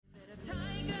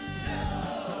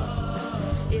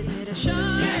Is it a shark?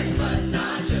 Yes, but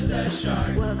not just a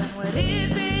shark. Well, then what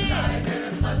is it?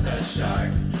 Tiger plus a shark.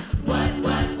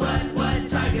 What,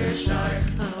 tiger shark?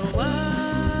 Oh, what?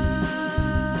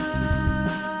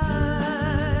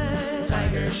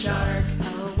 Tiger shark.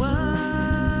 Oh, what?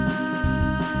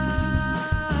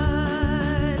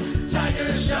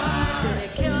 Tiger shark. Did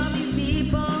it kill all these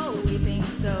people? We think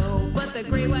so. But the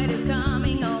great white is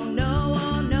coming. Oh, no,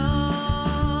 oh, no.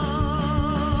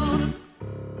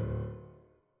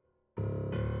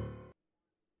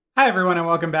 Hi, everyone, and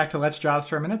welcome back to Let's Jaws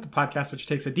for a Minute, the podcast which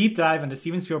takes a deep dive into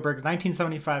Steven Spielberg's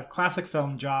 1975 classic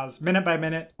film Jaws, minute by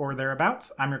minute or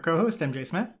thereabouts. I'm your co-host, MJ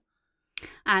Smith.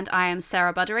 And I am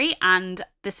Sarah Buddery, and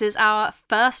this is our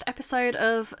first episode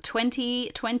of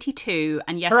 2022.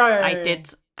 And yes, Hooray! I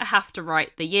did have to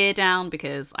write the year down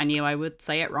because I knew I would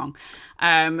say it wrong.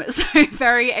 So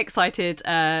very excited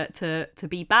to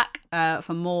be back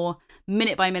for more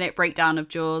minute-by-minute breakdown of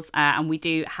Jaws, and we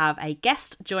do have a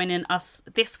guest joining us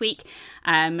this week.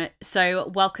 So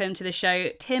welcome to the show,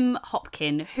 Tim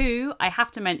Hopkin, who I have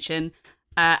to mention,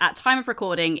 at time of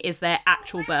recording, is their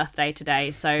actual birthday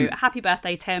today. So happy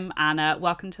birthday, Tim, and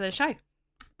welcome to the show.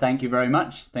 Thank you very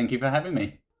much. Thank you for having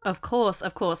me. Of course,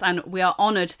 and we are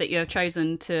honoured that you have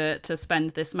chosen to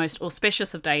spend this most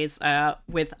auspicious of days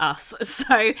with us.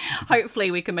 So hopefully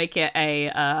we can make it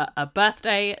a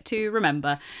birthday to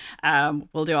remember.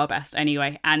 We'll do our best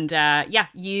anyway. And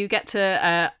you get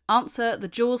to answer the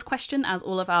Jaws question as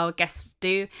all of our guests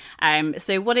do.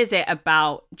 So what is it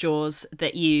about Jaws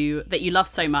that you love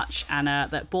so much and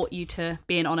that brought you to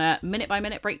being on a minute by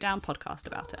minute breakdown podcast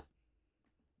about it?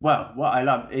 Well, what I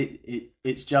love, it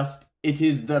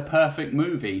is the perfect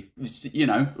movie, you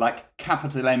know, like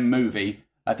capital M movie.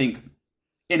 I think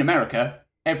in America,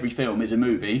 every film is a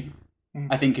movie.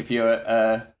 I think if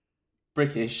you're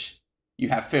British, you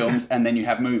have films and then you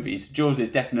have movies. Jaws is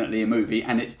definitely a movie,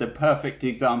 and it's the perfect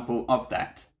example of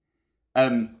that.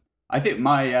 I think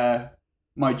my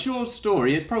Jaws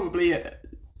story is probably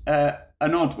an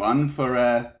odd one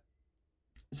for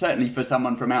certainly for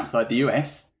someone from outside the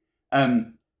US.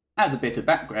 As a bit of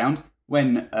background,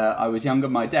 when I was younger,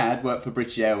 my dad worked for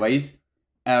British Airways,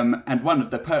 and one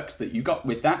of the perks that you got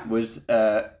with that was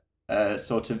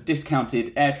sort of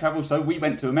discounted air travel, so we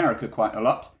went to America quite a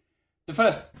lot. The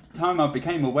first time I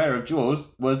became aware of Jaws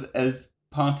was as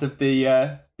part of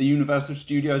the Universal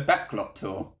Studios backlot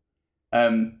tour,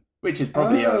 which is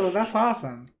probably that's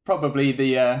awesome. Probably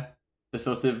the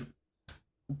sort of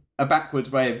a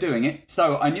backwards way of doing it.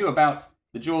 So I knew about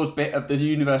the Jaws bit of the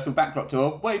Universal backlot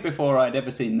tour way before I'd ever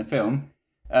seen the film.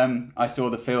 I saw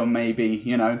the film maybe,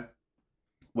 you know,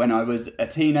 when I was a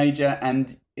teenager,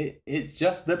 and it's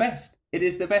just the best. It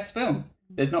is the best film.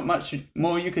 There's not much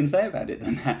more you can say about it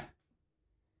than that.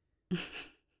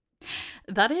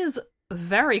 That is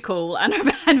very cool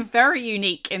and very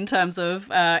unique in terms of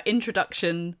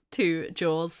introduction to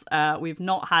Jaws. We've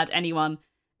not had anyone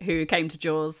who came to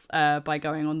Jaws by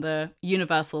going on the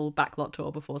Universal backlot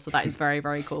tour before, so that is very,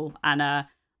 very cool. And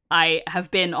I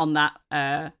have been on that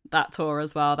tour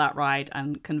as well, that ride,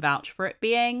 and can vouch for it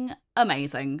being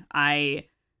amazing. I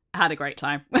had a great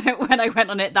time when I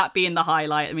went on it, that being the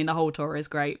highlight. I mean, the whole tour is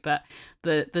great, but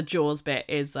the Jaws bit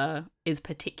is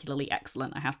particularly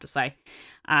excellent, I have to say.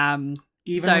 Even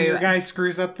when your guy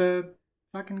screws up the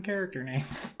fucking character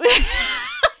names.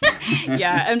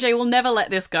 Yeah, MJ will never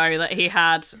let this go that he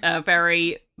had a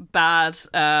very bad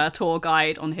tour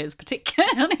guide on his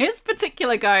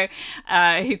particular go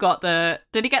who got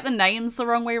did he get the names the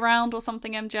wrong way around or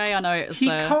something, MJ? I know it was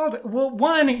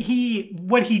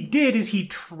what he did is he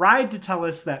tried to tell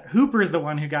us that Hooper's the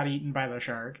one who got eaten by the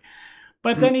shark,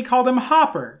 but then he called him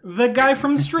Hopper, the guy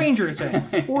from Stranger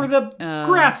Things, or the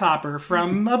grasshopper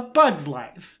from A Bug's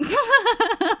Life.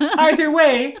 Either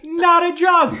way, not a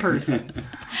Jaws person.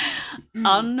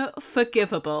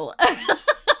 Unforgivable.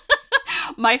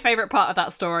 My favorite part of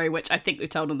that story, which I think we've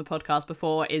told on the podcast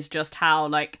before, is just how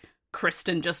like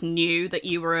Kristen just knew that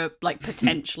you were like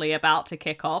potentially about to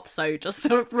kick off, so just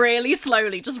sort of really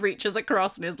slowly just reaches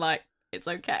across and is like, it's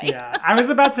okay. Yeah, I was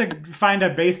about to find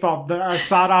a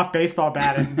sawed-off baseball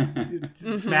bat and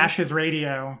smash his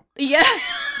radio. Yeah.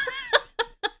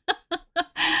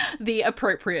 The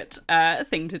appropriate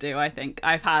thing to do, I think.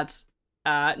 I've had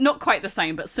not quite the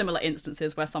same, but similar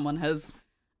instances where someone has,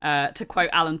 to quote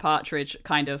Alan Partridge,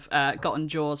 kind of gotten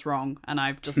Jaws wrong, and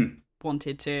I've just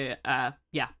wanted to,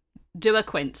 do a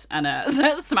Quint and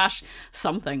smash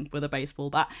something with a baseball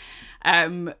bat.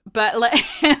 But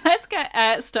let's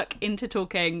get stuck into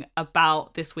talking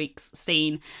about this week's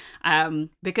scene,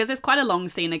 because it's quite a long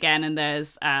scene again, and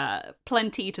there's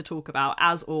plenty to talk about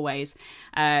as always.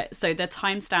 So the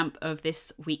timestamp of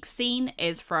this week's scene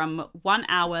is from 1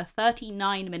 hour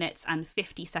 39 minutes and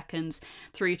 50 seconds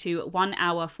through to 1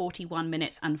 hour 41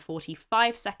 minutes and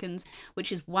 45 seconds,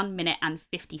 which is 1 minute and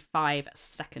 55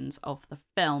 seconds of the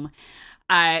film.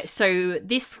 So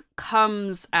this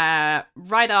comes right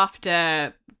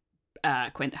after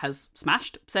Quint has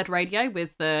smashed said radio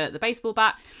with the baseball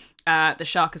bat. The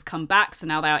shark has come back, so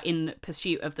now they are in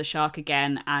pursuit of the shark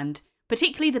again. And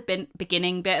particularly the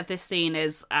beginning bit of this scene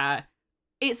is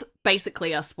it's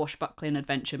basically a swashbuckling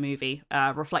adventure movie,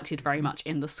 reflected very much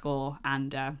in the score,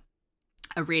 and a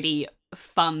really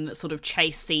fun sort of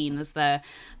chase scene as the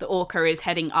orca is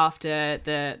heading after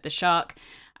the shark.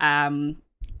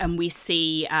 And we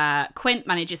see Quint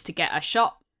manages to get a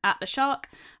shot at the shark.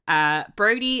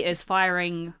 Brody is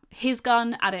firing his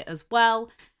gun at it as well.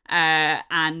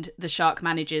 And the shark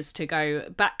manages to go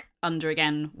back under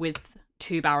again with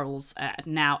 2 barrels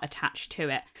now attached to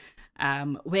it.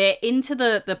 We're into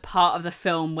the part of the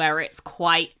film where it's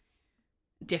quite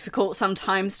difficult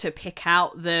sometimes to pick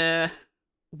out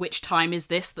which time is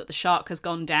this that the shark has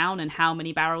gone down and how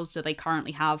many barrels do they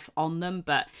currently have on them.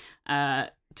 But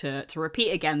to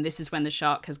repeat again, this is when the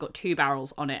shark has got 2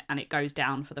 barrels on it and it goes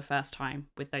down for the first time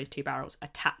with those 2 barrels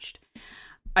attached.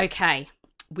 Okay,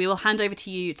 we will hand over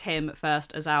to you, Tim,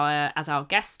 first as our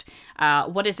guest.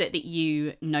 What is it that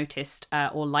you noticed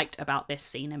or liked about this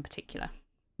scene in particular?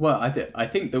 Well, I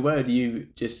think the word you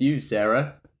just used,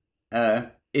 Sarah,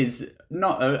 is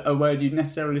not a word you'd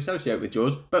necessarily associate with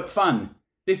Jaws, but fun.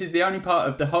 This is the only part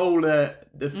of the whole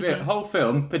whole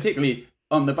film, particularly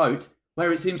on the boat,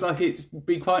 where it seems like it's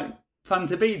be quite fun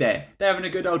to be there. They're having a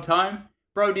good old time.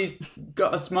 Brody's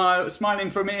got a smile, smiling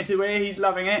from ear to ear. He's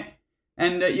loving it.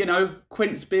 And,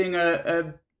 Quint's being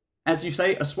as you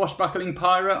say, a swashbuckling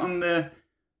pirate on the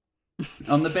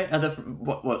bit of the...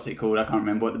 What's it called? I can't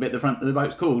remember what the bit at the front of the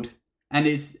boat's called. And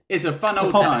it's a fun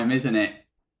old time, isn't it?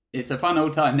 It's a fun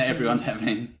old time that everyone's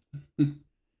having.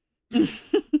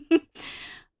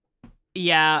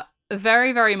 Yeah,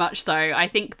 very, very much so. I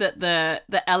think that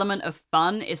the element of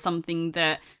fun is something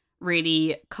that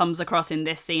really comes across in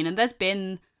this scene. And there's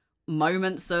been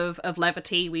moments of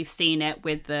levity. We've seen it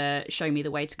with the Show Me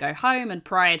the Way to Go Home, and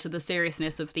prior to the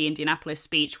seriousness of the Indianapolis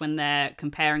speech when they're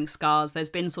comparing scars, there's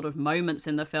been sort of moments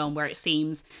in the film where it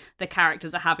seems the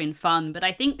characters are having fun. But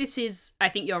I think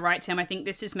you're right, Tim. I think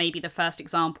this is maybe the first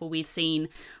example we've seen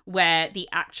where the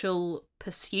actual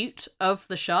pursuit of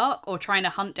the shark or trying to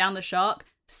hunt down the shark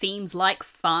seems like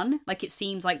fun. Like, it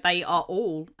seems like they are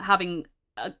all having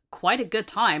quite a good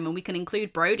time, and we can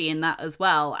include Brody in that as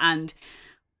well. And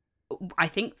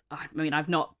I've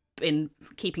not been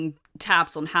keeping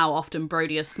tabs on how often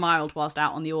Brody has smiled whilst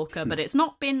out on the orca, but it's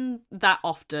not been that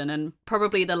often. And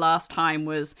probably the last time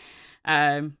was,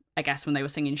 I guess, when they were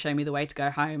singing Show Me the Way to Go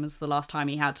Home, is the last time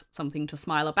he had something to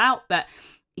smile about. But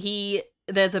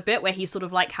there's a bit where he sort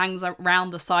of like hangs around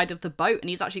the side of the boat and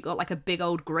he's actually got like a big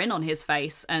old grin on his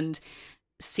face and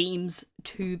seems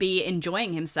to be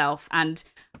enjoying himself. And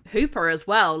Hooper as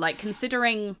well, like,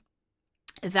 considering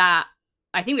that,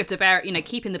 I think we have to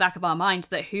keep in the back of our mind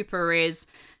that Hooper is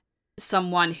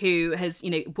someone who has,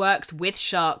 works with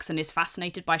sharks and is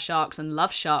fascinated by sharks and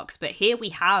loves sharks. But here we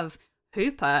have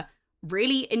Hooper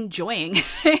really enjoying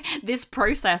this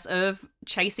process of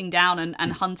chasing down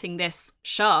and hunting this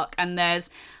shark. And there's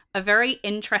a very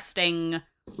interesting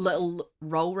little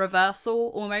role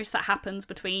reversal almost that happens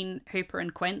between Hooper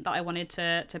and Quint that I wanted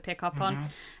to pick up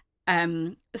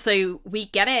on. So we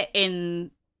get it in...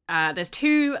 there's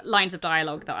 2 lines of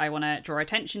dialogue that I want to draw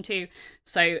attention to.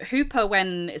 So Hooper,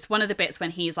 when it's one of the bits when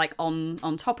he's like on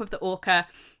top of the orca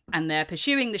and they're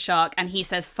pursuing the shark, and he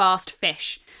says fast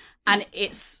fish, and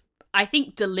it's, I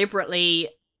think, deliberately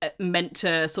meant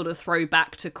to sort of throw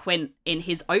back to Quint in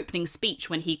his opening speech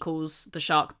when he calls the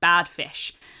shark bad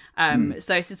fish.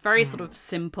 So it's this very sort of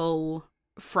simple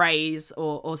phrase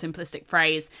or simplistic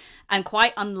phrase, and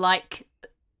quite unlike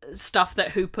stuff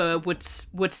that Hooper would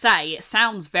say. It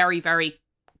sounds very, very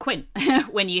Quint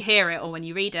when you hear it or when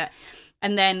you read it.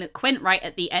 And then Quint, right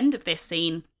at the end of this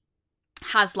scene,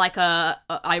 has like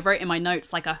I wrote in my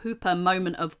notes, like a Hooper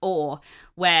moment of awe,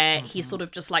 where he sort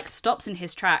of just like stops in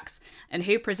his tracks, and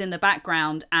Hooper's in the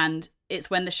background, and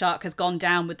it's when the shark has gone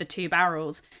down with the 2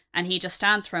 barrels, and he just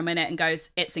stands for a minute and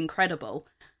goes, "It's incredible."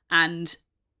 And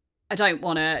I don't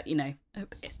want to,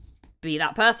 be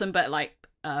that person, but like,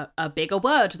 a bigger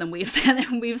word than we've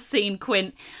seen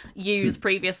Quint use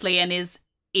previously, and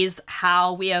is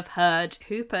how we have heard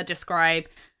Hooper describe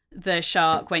the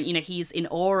shark when, he's in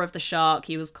awe of the shark.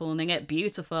 He was calling it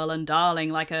beautiful and darling,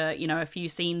 like a few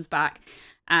scenes back,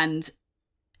 and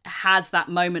has that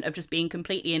moment of just being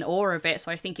completely in awe of it.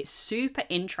 So I think it's super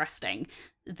interesting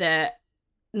that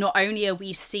not only are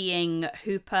we seeing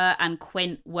Hooper and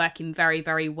Quint working very,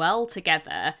 very well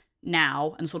together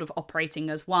now and sort of operating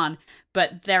as one,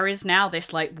 but there is now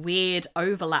this like weird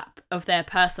overlap of their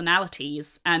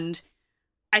personalities. And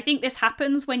I think this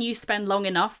happens when you spend long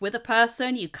enough with a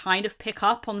person. You kind of pick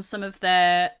up on some of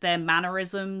their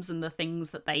mannerisms and the things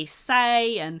that they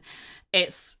say, and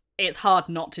it's hard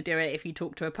not to do it if you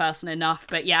talk to a person enough.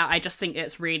 But yeah, I just think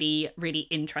it's really, really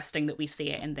interesting that we see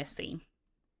it in this scene.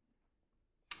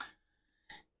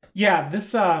 Yeah,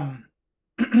 this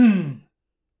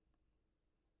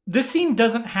this scene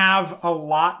doesn't have a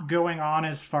lot going on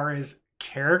as far as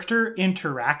character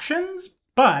interactions,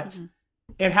 but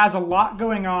it has a lot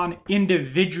going on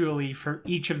individually for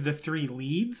each of the three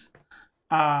leads.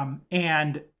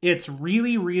 And it's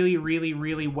really, really, really,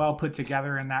 really well put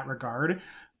together in that regard.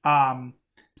 I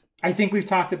think we've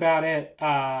talked about it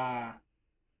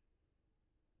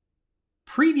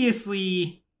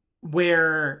previously,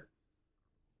 where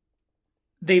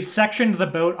they've sectioned the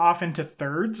boat off into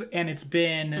thirds, and it's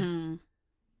been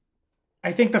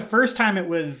I think the first time it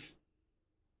was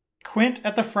Quint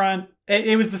at the front.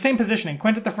 It was the same positioning.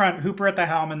 Quint at the front, Hooper at the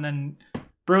helm, and then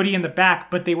Brody in the back,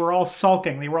 but they were all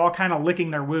sulking. They were all kind of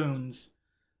licking their wounds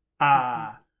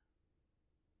after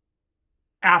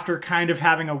kind of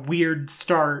having a weird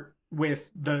start with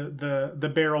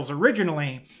the barrels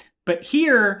originally. But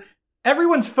here,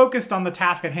 everyone's focused on the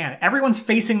task at hand. Everyone's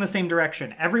facing the same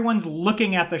direction. Everyone's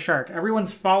looking at the shark.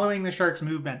 Everyone's following the shark's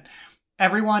movement.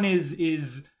 Everyone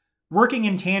is working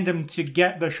in tandem to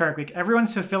get the shark. Like,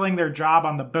 everyone's fulfilling their job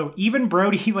on the boat. Even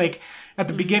Brody, like, at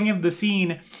the beginning of the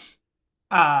scene,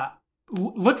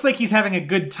 looks like he's having a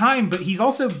good time, but he's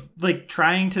also, like,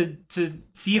 trying to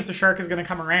see if the shark is going to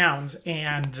come around.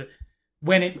 And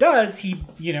when it does, he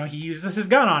uses his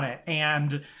gun on it.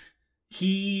 And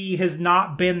he has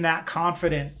not been that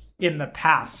confident in the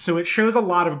past. So it shows a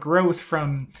lot of growth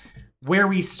from where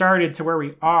we started to where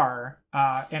we are.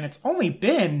 And it's only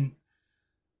been,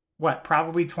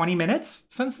 probably 20 minutes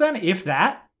since then, if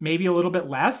that, maybe a little bit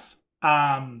less.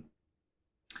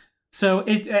 So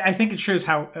I think it shows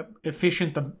how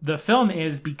efficient the film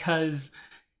is, because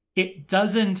it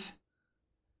doesn't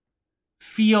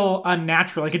feel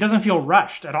unnatural. Like, it doesn't feel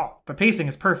rushed at all. The pacing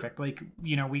is perfect. Like,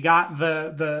 we got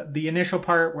the initial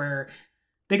part where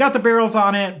they got the barrels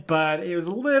on it, but it was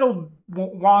a little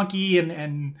wonky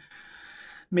and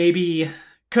maybe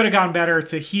could have gone better.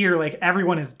 To hear, like,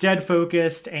 everyone is dead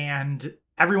focused and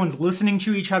everyone's listening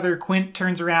to each other. Quint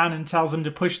turns around and tells him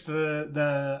to push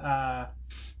the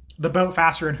boat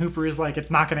faster, and Hooper is like,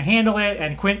 it's not going to handle it,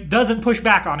 and Quint doesn't push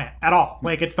back on it at all.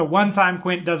 Like, it's the one time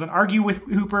Quint doesn't argue with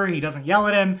Hooper. He doesn't yell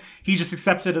at him. He just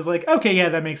accepts it as like, okay, yeah,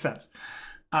 that makes sense.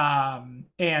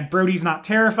 And Brody's not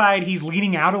terrified. He's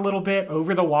leaning out a little bit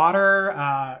over the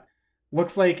water.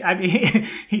 Looks like, I mean,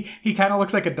 he kind of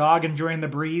looks like a dog enjoying the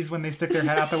breeze when they stick their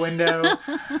head out the window.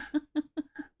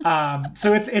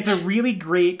 So it's a really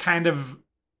great kind of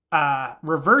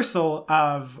reversal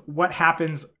of what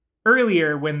happens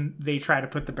earlier when they try to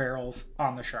put the barrels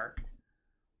on the shark.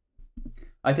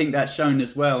 I think that's shown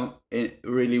as well,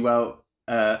 really well,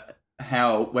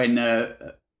 how when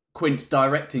Quint's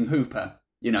directing Hooper,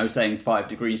 saying 5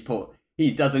 degrees port,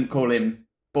 he doesn't call him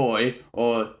boy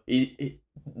or he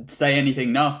say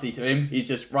anything nasty to him. He's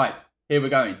just, right, here we're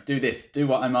going, do this, do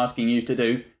what I'm asking you to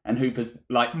do. And Hooper's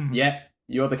like, yeah,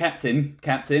 you're the captain,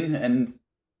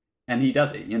 and he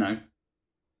does it,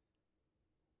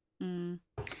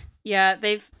 Yeah,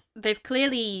 they've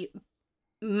clearly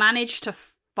managed to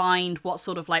find what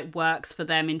sort of like works for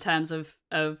them in terms of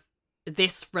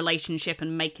this relationship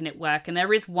and making it work. And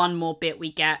there is one more bit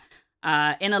we get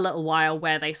in a little while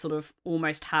where they sort of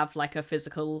almost have like a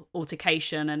physical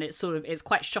altercation, and it's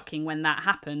quite shocking when that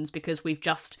happens, because we've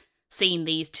just seen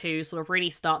these two sort of really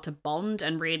start to bond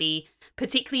and really,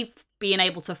 particularly being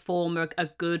able to form a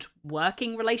good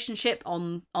working relationship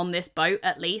on this boat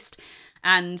at least.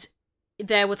 And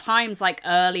there were times like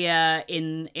earlier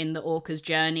in the Orca's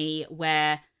journey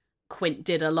where Quint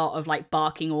did a lot of like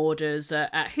barking orders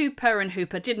at Hooper, and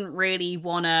Hooper didn't really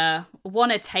wanna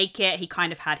take it. He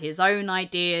kind of had his own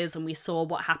ideas, and we saw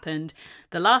what happened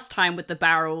the last time with the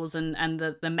barrels and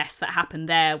the mess that happened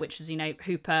there, which is,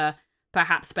 Hooper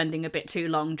perhaps spending a bit too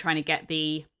long trying to get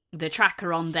the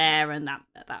tracker on there, and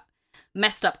that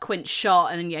messed up Quint's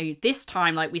shot. And, you know, this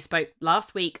time, like we spoke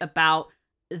last week about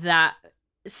that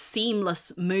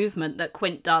seamless movement that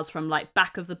Quint does from like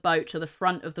back of the boat to the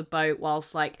front of the boat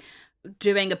whilst like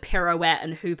doing a pirouette,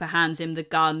 and Hooper hands him the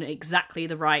gun at exactly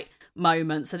the right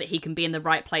moment so that he can be in the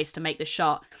right place to make the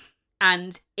shot.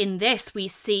 And in this, we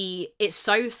see it's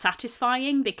so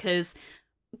satisfying because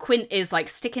Quint is like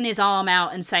sticking his arm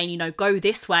out and saying, you know, go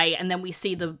this way. And then we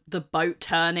see the boat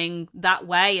turning that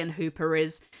way, and Hooper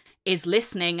is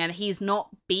listening, and he's not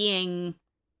being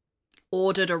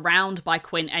ordered around by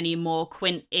Quint anymore.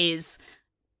 Quint is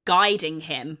guiding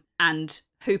him and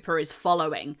Hooper is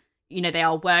following. You know, they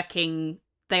are working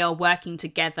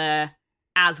together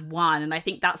as one. And I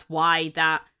think that's why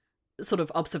that sort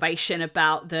of observation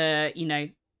about the, you know,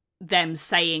 them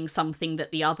saying something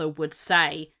that the other would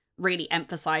say really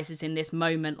emphasizes in this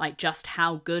moment, like just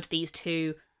how good these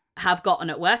two have gotten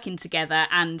at working together.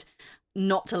 And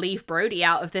not to leave Brody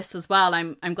out of this as well,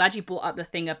 I'm glad you brought up the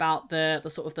thing about the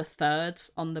sort of the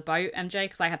thirds on the boat, MJ,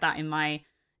 because I had that in my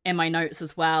notes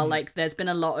as well. Like there's been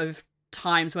a lot of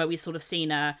times where we've sort of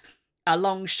seen a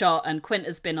long shot and Quint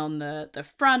has been on the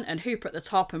front and Hooper at the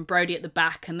top and Brody at the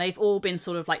back, and they've all been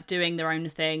sort of like doing their own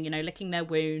thing, you know, licking their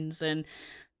wounds and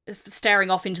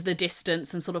staring off into the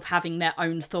distance and sort of having their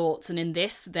own thoughts. And in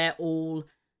this, they're all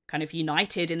kind of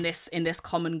united in this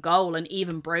common goal, and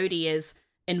even Brody is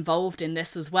involved in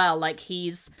this as well. Like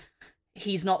he's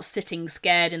not sitting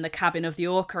scared in the cabin of the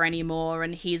Orca anymore,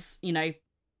 and he's, you know,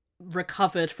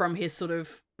 recovered from his sort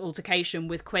of altercation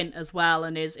with Quint as well,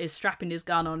 and is strapping his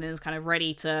gun on and is kind of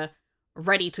ready to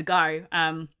go.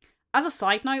 As a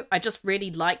side note, I just really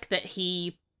like that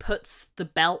he puts the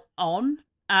belt on,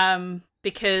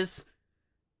 because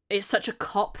it's such a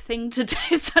cop thing to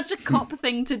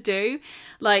do.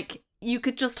 Like, you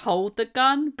could just hold the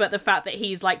gun, but the fact that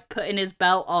he's like putting his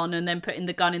belt on and then putting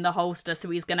the gun in the holster so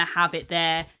he's going to have it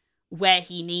there where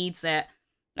he needs it,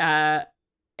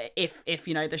 if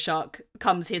you know, the shark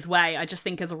comes his way, I just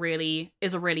think is a really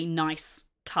nice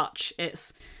touch.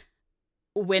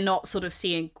 We're not sort of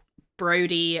seeing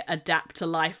Brody adapt to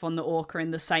life on the Orca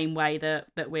in the same way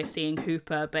that we're seeing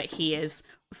Hooper, but he is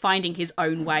finding his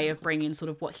own way of bringing sort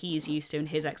of what he's used to and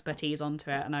his expertise onto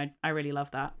it, and I really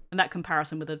love that. And that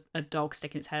comparison with a dog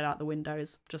sticking its head out the window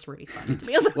is just really funny to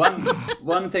me as well.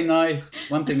 One thing I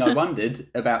wondered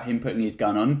about him putting his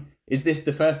gun on, is this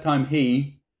the first time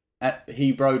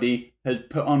Brody has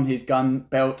put on his gun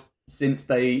belt since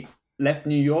they left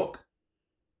New York?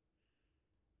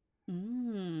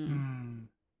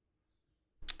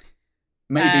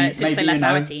 Maybe since they left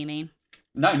Amity, you mean?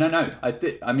 No.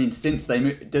 I mean, since they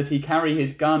moved, does he carry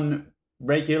his gun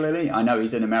regularly? I know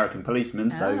he's an American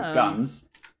policeman, so guns.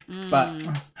 But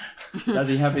does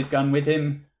he have his gun with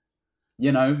him,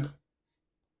 you know,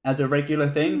 as a regular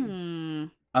thing?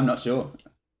 I'm not sure.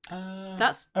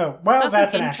 That's an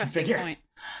interesting action figure. Point.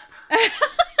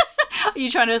 Are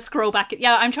you trying to scroll back?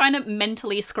 Yeah, I'm trying to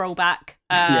mentally scroll back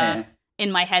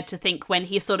in my head to think when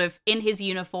he's sort of in his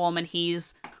uniform and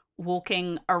he's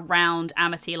walking around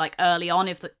Amity, like early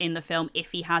on in the film,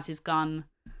 if he has his gun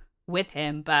with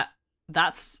him. But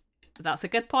that's a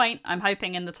good point. I'm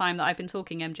hoping in the time that I've been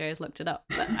talking, MJ has looked it up,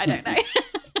 but I don't know.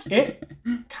 It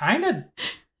kind of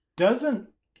doesn't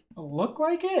look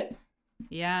like it.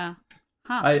 Yeah.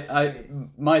 Huh. I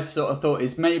my sort of thought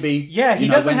is maybe he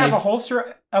doesn't have a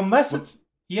holster unless it's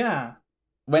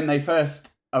when they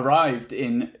first arrived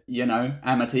in, you know,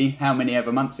 Amity, how many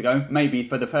ever months ago, maybe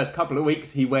for the first couple of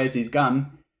weeks he wears his gun,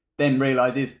 then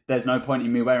realizes there's no point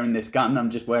in me wearing this gun, I'm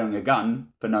just wearing a gun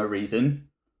for no reason.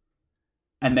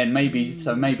 And then maybe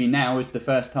now is the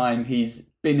first time he's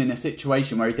been in a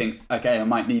situation where he thinks, okay, I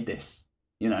might need this,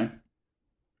 you know.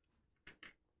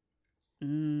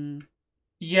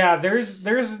 Yeah,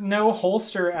 there's no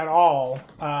holster at all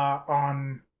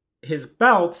on his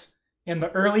belt in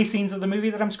the early scenes of the movie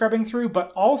that I'm scrubbing through,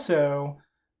 but also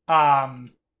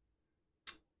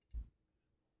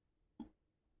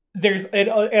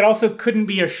it also couldn't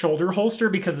be a shoulder holster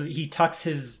because he tucks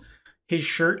his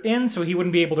shirt in, so he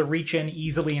wouldn't be able to reach in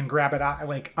easily and grab it out,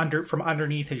 like from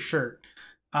underneath his shirt.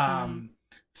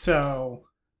 So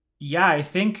yeah, I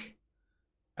think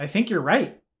you're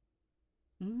right.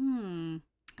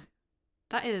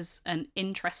 That is an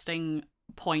interesting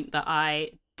point that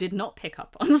I did not pick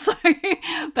up on. So,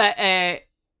 but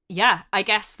yeah, I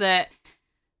guess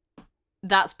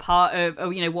that's part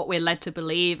of, you know, what we're led to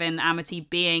believe in Amity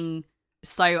being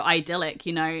so idyllic.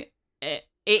 You know, it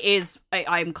is.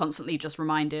 I'm constantly just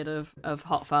reminded of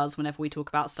Hot Fuzz whenever we talk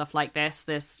about stuff like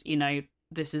this. You know,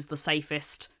 this is the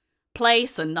safest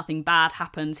place and nothing bad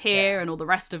happens here and all the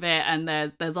rest of it, and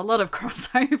there's a lot of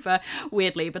crossover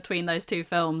weirdly between those two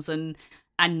films, and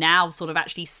now sort of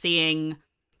actually seeing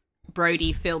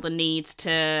Brody feel the need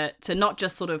to not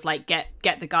just sort of like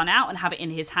get the gun out and have it in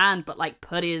his hand, but like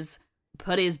put his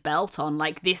belt on.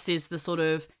 Like, this is the sort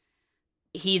of,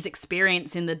 he's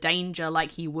experiencing the danger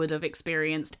like he would have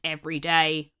experienced every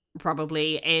day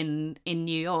probably in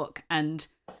New York. And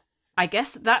I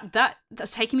guess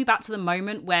that's taking me back to the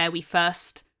moment where we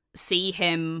first see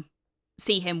him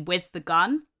with the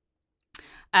gun,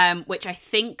 which I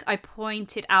think I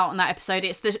pointed out in that episode.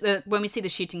 It's the when we see the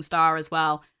shooting star as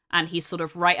well, and he's sort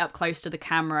of right up close to the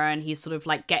camera, and he's sort of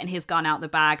like getting his gun out the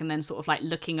bag and then sort of like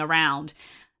looking around.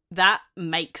 That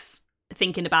makes,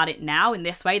 thinking about it now in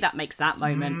this way, that makes that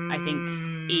moment, I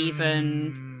think,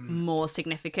 even more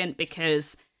significant,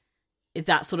 because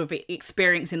that sort of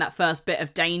experiencing that first bit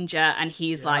of danger, and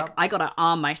he's like, I gotta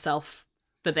arm myself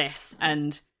for this.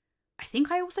 And I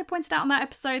think I also pointed out on that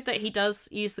episode that he does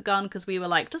use the gun, because we were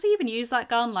like, does he even use that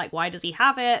gun? Like, why does he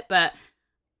have it? But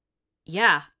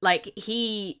yeah, like,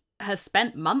 he has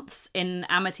spent months in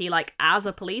Amity, like, as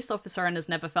a police officer, and has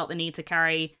never felt the need to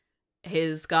carry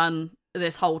his gun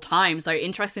this whole time. So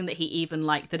interesting that he even,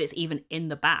 like, that it's even in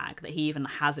the bag, that he even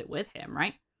has it with him,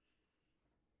 right?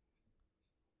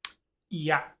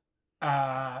 Yeah.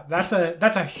 That's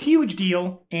a huge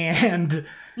deal, and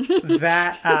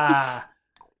that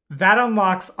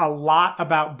unlocks a lot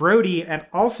about Brody. And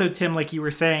also, Tim, like you were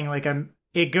saying, like,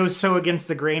 it goes so against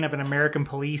the grain of an American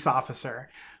police officer.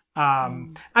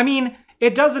 I mean,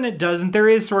 it doesn't. There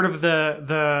is sort of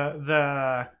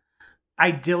the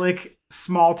idyllic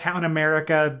small town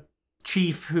America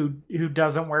chief who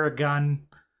doesn't wear a gun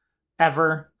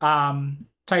ever,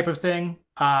 type of thing.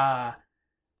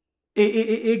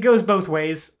 It goes both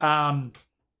ways. But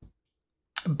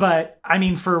I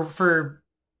mean, for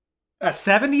a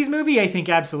 70s movie, I think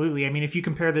absolutely. I mean, if you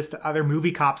compare this to other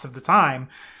movie cops of the time,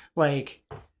 like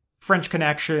French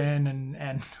Connection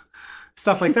and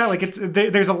stuff like that, like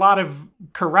there's a lot of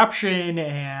corruption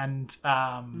and,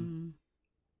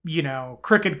 you know,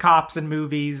 crooked cops in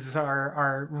movies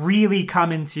are really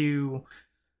coming to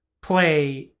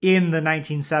play in the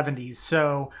 1970s.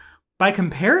 So by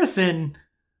comparison,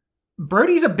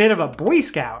 Brody's a bit of a Boy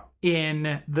Scout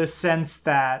in the sense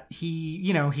that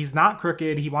he's not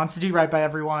crooked. He wants to do right by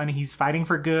everyone. He's fighting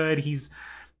for good. He's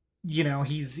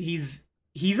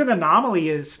an anomaly,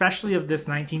 especially of this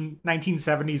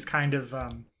 1970s kind of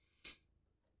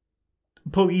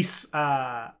police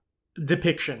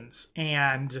depictions.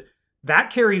 And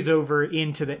that carries over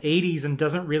into the 80s and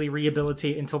doesn't really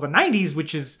rehabilitate until the 90s,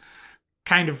 which is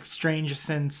kind of strange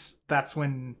since that's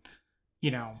when,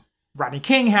 you know, Rodney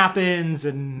King happens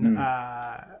and,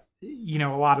 you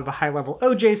know, a lot of the high level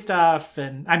OJ stuff.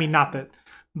 And I mean, not that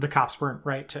the cops weren't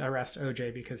right to arrest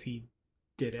OJ because he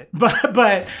did it,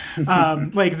 but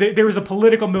like there was a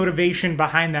political motivation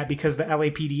behind that because the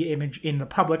LAPD image in the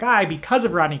public eye, because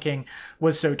of Rodney King,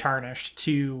 was so tarnished,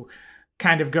 to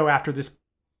kind of go after this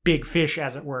big fish,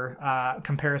 as it were.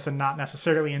 Comparison not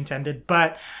necessarily intended,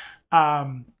 but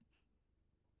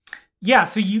yeah,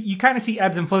 so you kind of see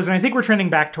ebbs and flows, and I think we're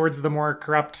trending back towards the more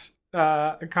corrupt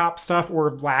cop stuff,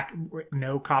 or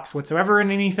no cops whatsoever in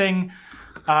anything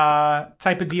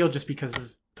type of deal, just because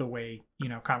of the way, you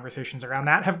know, conversations around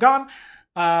that have gone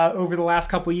over the last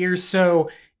couple of years. So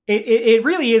it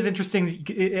really is interesting.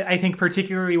 I think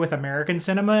particularly with American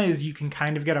cinema, is you can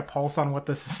kind of get a pulse on what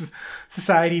the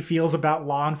society feels about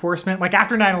law enforcement. Like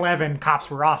after 9/11, cops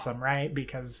were awesome, right?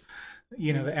 Because,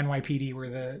 you know, the NYPD were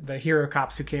the hero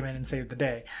cops who came in and saved the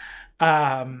day.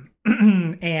 And,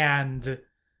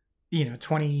 you know,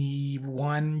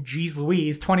 21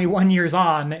 years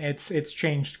on, it's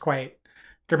changed quite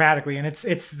dramatically. And it's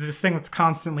this thing that's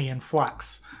constantly in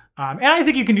flux. And I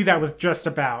think you can do that with just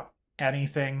about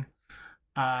anything,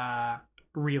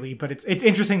 really, but it's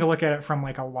interesting to look at it from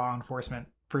like a law enforcement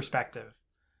perspective.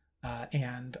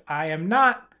 And I am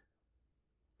not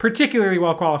particularly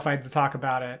well qualified to talk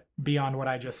about it beyond what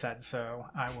I just said, so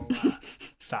I will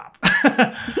stop.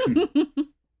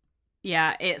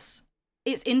 Yeah, it's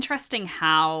interesting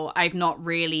how I've not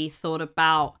really thought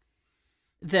about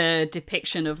the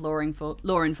depiction of law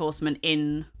enforcement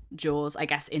in Jaws, I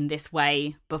guess, in this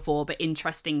way before, but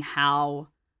interesting how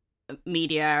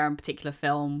media, and particular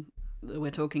film that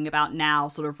we're talking about now,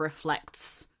 sort of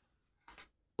reflects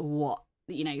what,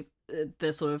 you know,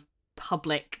 the sort of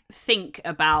public think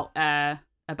about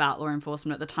law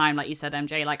enforcement at the time. Like you said,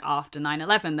 MJ, like after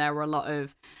 9/11, there were a lot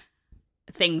of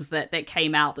things that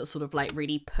came out that sort of like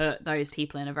really put those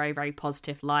people in a very, very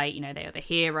positive light. You know, they are the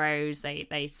heroes,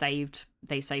 they saved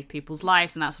people's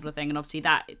lives and that sort of thing. And obviously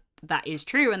that is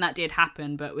true and that did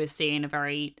happen, but we're seeing a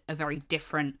very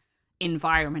different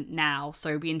environment now. So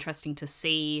it'd be interesting to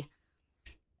see,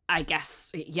 I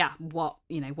guess, what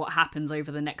happens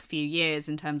over the next few years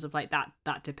in terms of like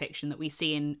that depiction that we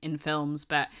see in films.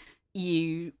 But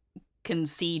you can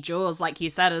see Jaws, like you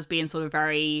said, as being sort of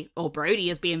Brody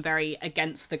as being very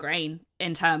against the grain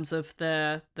in terms of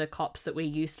the cops that we're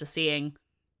used to seeing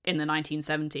in the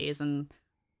 1970s. And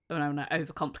I don't want to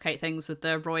overcomplicate things with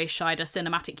the Roy Scheider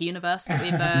cinematic universe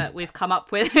that we've come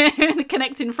up with,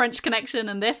 connecting French Connection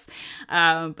and this.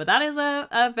 But that is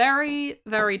a very,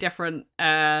 very different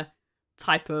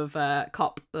type of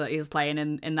cop that he's playing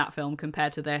in that film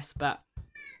compared to this. But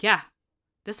yeah,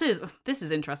 this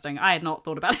is interesting. I had not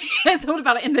thought about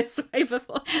it in this way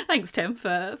before. Thanks, Tim,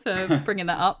 for bringing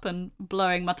that up and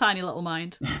blowing my tiny little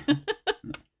mind.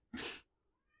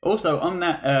 Also, on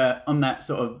that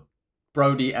sort of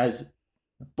Brody as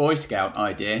Boy Scout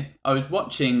idea, I was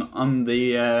watching on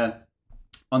the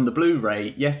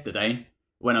Blu-ray yesterday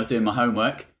when I was doing my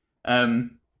homework. I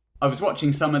was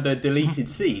watching some of the deleted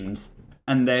scenes,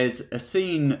 and there's a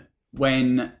scene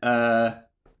when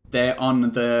they're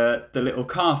on the little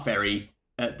car ferry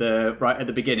at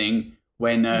the beginning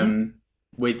when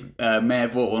with Mayor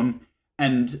Vaughn,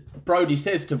 and Brody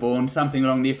says to Vaughn something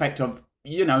along the effect of,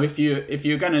 you know, if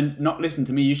you're going to not listen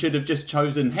to me, you should have just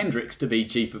chosen Hendrix to be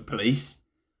chief of police.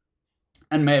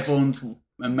 And Mayor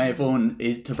Vaughn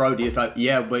is to Brody is like,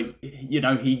 yeah, but you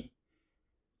know,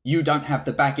 you don't have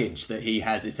the baggage that he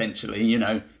has, essentially. You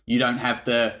know, you don't have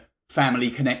the family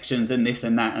connections and this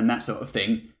and that sort of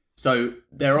thing. So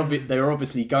they're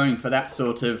obviously going for that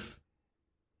sort of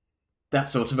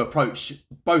approach,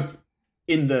 both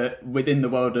within the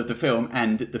world of the film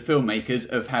and the filmmakers,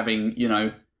 of having, you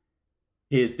know,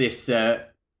 here's this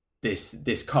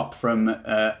cop from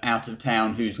out of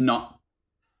town who's not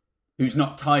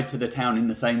tied to the town in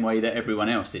the same way that everyone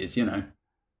else is, you know.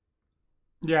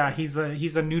 Yeah, he's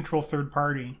a neutral third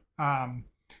party.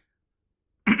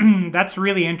 That's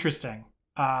really interesting.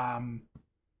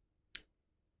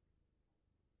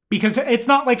 Because it's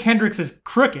not like Hendrix is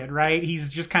crooked, right? He's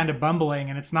just kind of bumbling,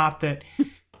 and it's not that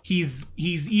he's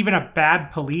even a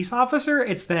bad police officer.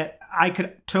 It's that I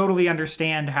could totally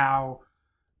understand how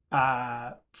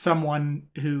someone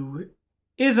who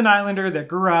is an islander that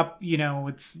grew up, you know,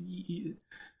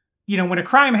 when a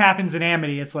crime happens in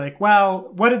Amity, it's like,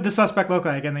 well, what did the suspect look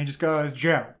like? And they just go as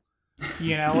Joe.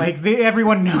 You know, like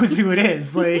everyone knows who it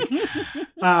is. Like,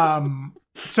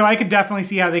 so I could definitely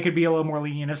see how they could be a little more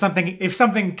lenient if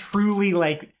something truly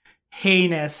like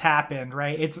heinous happened,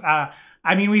 right? It's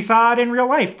I mean, we saw it in real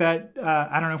life that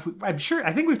I don't know if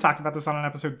I think we've talked about this on an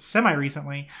episode semi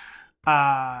recently.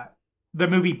 The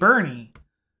movie Bernie,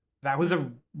 that was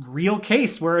a real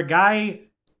case where a guy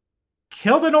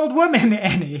killed an old woman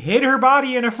and hid her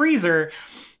body in a freezer,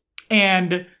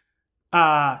 and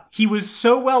he was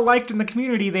so well liked in the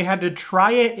community they had to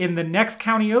try it in the next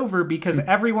county over because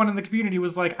everyone in the community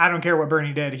was like, I don't care what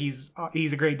Bernie did, he's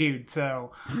a great dude,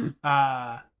 so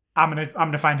I'm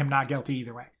gonna find him not guilty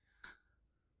either way.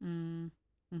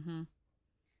 Mm-hmm.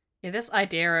 Yeah, this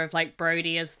idea of like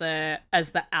Brody as the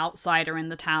outsider in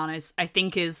the town is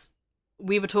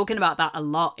we were talking about that a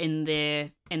lot in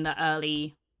the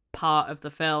early part of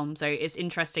the film, so it's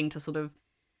interesting to sort of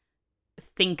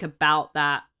think about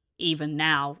that even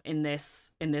now in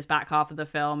this back half of the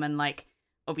film. And like,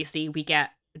 obviously we get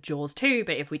Jaws 2,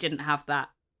 but if we didn't have that,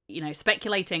 you know,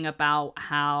 speculating about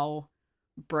how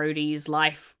Brody's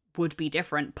life would be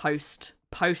different post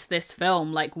this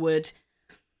film, like, would,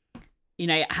 you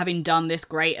know, having done this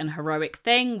great and heroic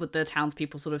thing, would the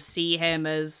townspeople sort of see him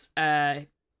as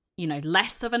you know,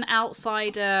 less of an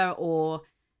outsider? Or,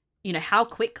 you know, how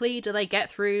quickly do they get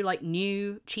through like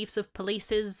new chiefs of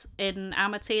polices in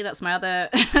Amity? That's my other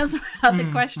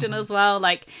question as well.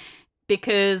 Like,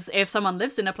 because if someone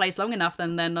lives in a place long enough,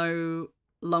 then they're no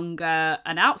longer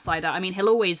an outsider. I mean, he'll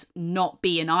always not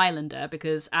be an islander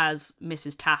because, as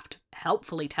Mrs. Taft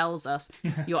helpfully tells us,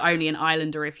 you're only an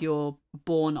islander if you're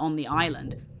born on the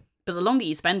island. But the longer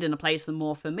you spend in a place, the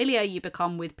more familiar you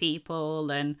become with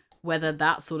people, and whether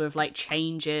that sort of like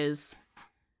changes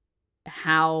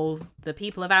how the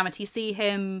people of Amity see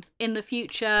him in the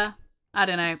future. I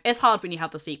don't know. It's hard when you have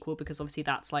the sequel because obviously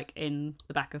that's like in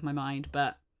the back of my mind.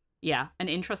 But yeah, an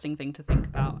interesting thing to think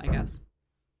about, I guess.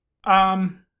 I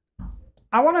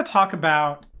want to talk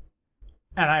about,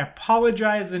 and I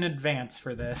apologize in advance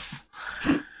for this.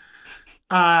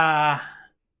 I'm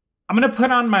going to put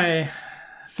on my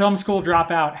film school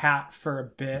dropout hat for a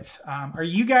bit. Are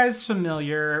you guys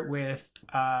familiar with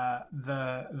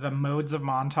the modes of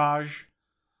montage?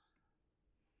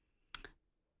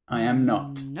 I am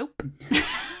not. Nope.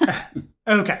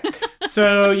 Okay.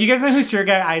 So you guys know who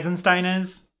Sergei Eisenstein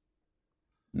is?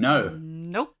 No.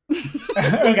 Nope.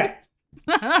 Okay.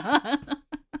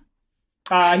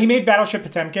 He made Battleship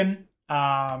Potemkin.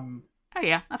 Oh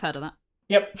yeah, I've heard of that.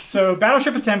 Yep. So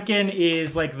Battleship Potemkin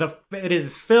is like it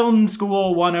is film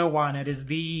school 101. It is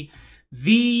the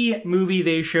movie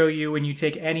they show you when you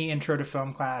take any intro to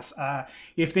film class.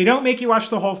 If they don't make you watch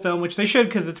the whole film, which they should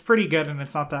because it's pretty good and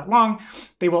it's not that long,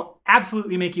 they will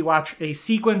absolutely make you watch a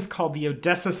sequence called the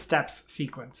Odessa Steps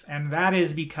sequence. And that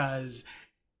is because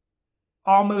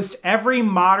almost every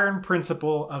modern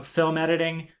principle of film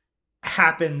editing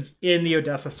happens in the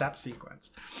Odessa Steps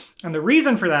sequence. And the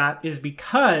reason for that is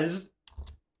because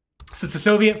so it's a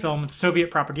Soviet film, it's a Soviet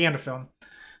propaganda film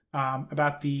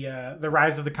about the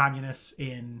rise of the communists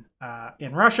in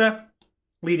Russia,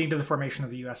 leading to the formation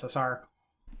of the USSR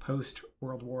post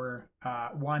World War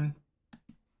I.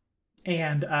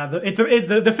 And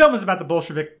the film is about the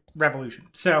Bolshevik Revolution.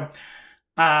 So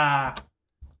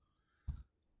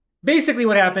basically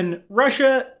what happened,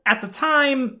 Russia at the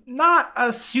time, not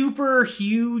a super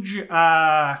huge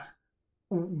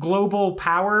global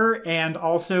power and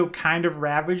also kind of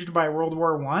ravaged by World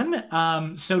War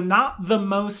I. So not the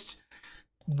most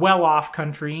well-off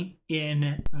country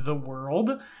in the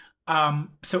world.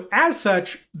 So as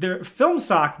such, their film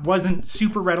stock wasn't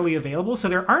super readily available. So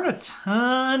there aren't a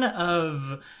ton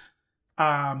of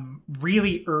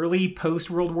really early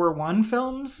post-World War I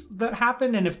films that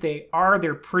happened. And if they are,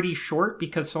 they're pretty short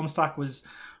because film stock was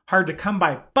hard to come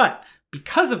by. But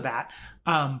because of that,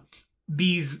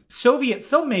 these Soviet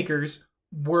filmmakers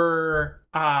were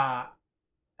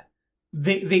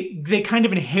they kind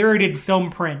of inherited film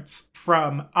prints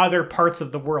from other parts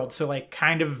of the world. So like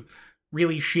kind of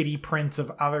really shitty prints of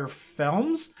other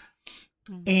films.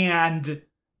 And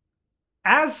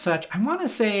as such, I want to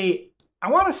say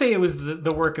it was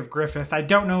the work of Griffith. I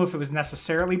don't know if it was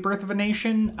necessarily Birth of a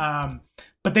Nation,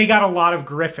 but they got a lot of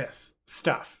Griffith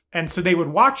stuff. And so they would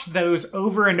watch those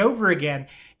over and over again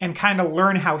and kind of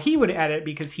learn how he would edit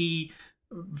because he,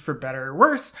 for better or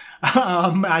worse,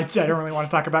 I don't really want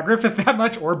to talk about Griffith that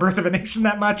much or Birth of a Nation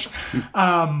that much,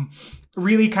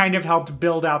 really kind of helped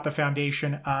build out the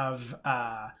foundation of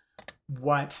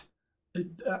what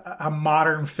a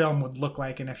modern film would look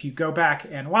like. And if you go back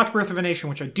and watch Birth of a Nation,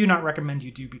 which I do not recommend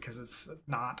you do because it's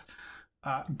not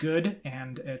good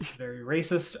and it's very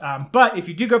racist. But if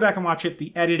you do go back and watch it,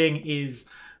 the editing is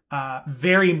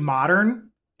very modern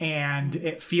and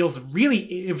it feels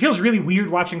really weird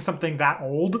watching something that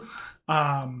old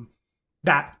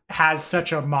that has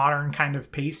such a modern kind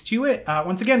of pace to it.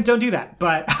 Once again, don't do that.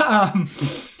 But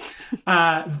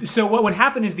so what would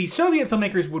happen is the Soviet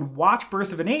filmmakers would watch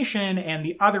Birth of a Nation and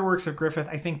the other works of Griffith,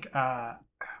 I think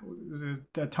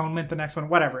Atonement, the next one,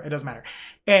 whatever, it doesn't matter.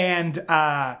 And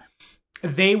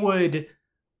they would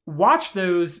watch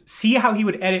those, see how he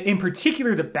would edit, in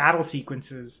particular the battle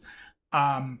sequences,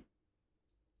 and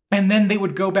then they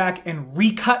would go back and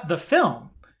recut the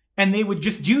film. And they would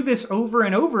just do this over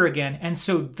and over again. And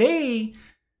so the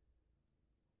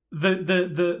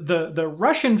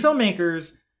Russian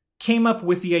filmmakers came up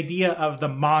with the idea of the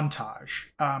montage.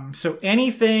 So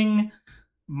anything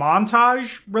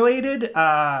montage related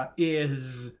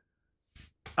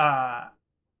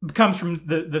comes from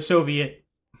the Soviet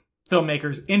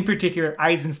filmmakers, in particular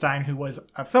Eisenstein, who was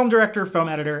a film director, film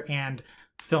editor, and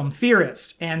film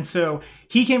theorist. And so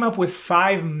he came up with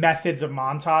 5 methods of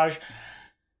montage.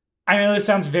 I know this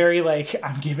sounds very like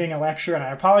I'm giving a lecture, and I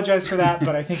apologize for that,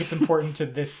 but I think it's important to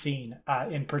this scene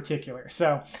in particular.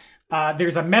 So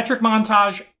there's a metric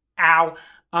montage.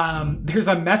 There's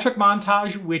a metric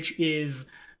montage, which is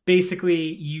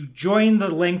basically you join the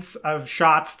lengths of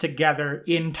shots together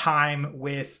in time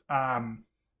with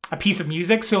a piece of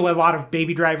music. So a lot of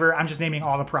Baby Driver, I'm just naming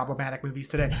all the problematic movies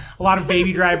today. A lot of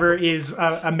Baby Driver is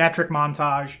a metric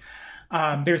montage.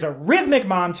 There's a rhythmic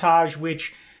montage,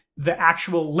 which the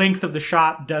actual length of the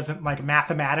shot doesn't like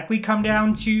mathematically come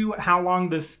down to how long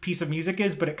this piece of music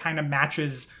is, but it kind of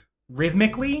matches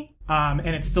rhythmically. And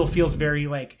it still feels very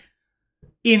like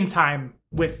in time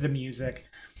with the music.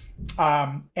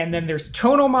 And then there's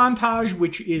tonal montage,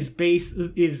 which is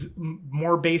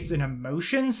more based in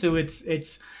emotion. So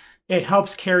it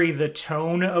helps carry the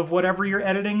tone of whatever you're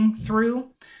editing through.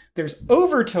 There's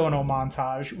overtonal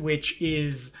montage, which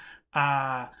is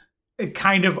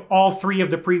kind of all 3 of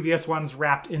the previous ones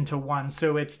wrapped into one.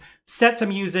 So it's set to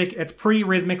music, it's pretty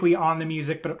rhythmically on the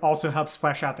music, but it also helps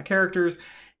flesh out the characters.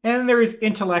 And there is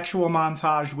intellectual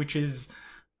montage, which is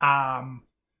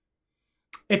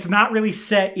it's not really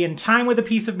set in time with a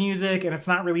piece of music, and it's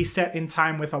not really set in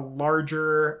time with a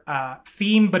larger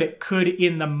theme, but it could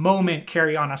in the moment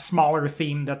carry on a smaller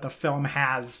theme that the film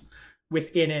has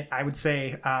within it. I would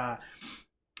say,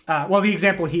 well, the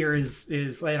example here is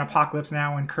in Apocalypse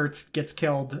Now when Kurtz gets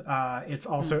killed. It's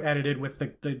also edited with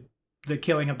the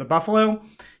killing of the buffalo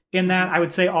in that. I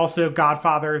would say also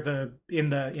Godfather, in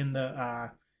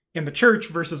the church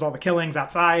versus all the killings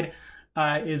outside,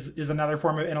 is another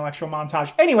form of intellectual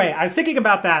montage. Anyway, I was thinking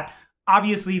about that.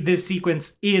 Obviously, this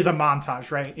sequence is a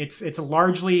montage, right? It's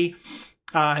largely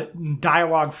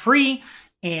dialogue free,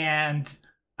 and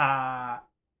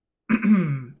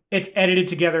it's edited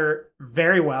together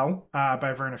very well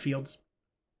by Verna Fields.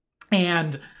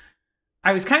 And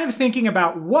I was kind of thinking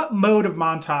about what mode of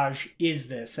montage is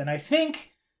this, and I think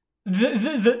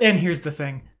and here's the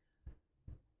thing.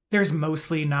 There's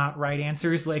mostly not right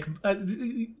answers. Like,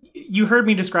 you heard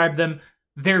me describe them.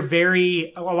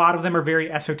 A lot of them are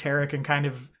very esoteric and kind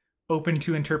of open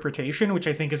to interpretation, which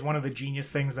I think is one of the genius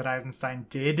things that Eisenstein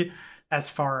did as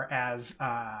far as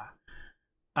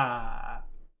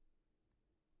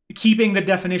keeping the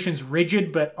definitions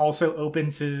rigid, but also open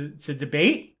to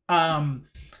debate.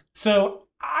 So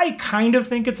I kind of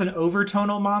think it's an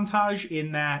overtonal montage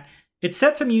in that it's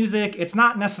set to music. It's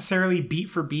not necessarily beat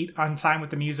for beat on time with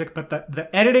the music, but the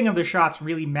editing of the shots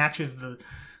really matches the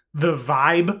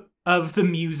vibe of the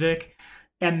music.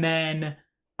 And then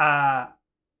I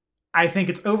think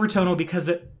it's overtonal because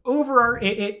it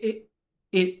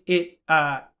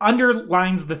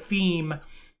underlines the theme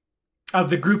of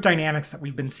the group dynamics that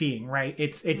we've been seeing, right?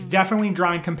 It's definitely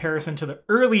drawing comparison to the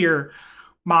earlier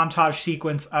montage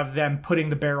sequence of them putting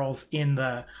the barrels in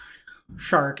the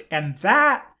shark, and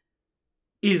that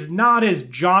is not as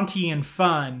jaunty and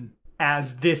fun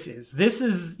as this is. This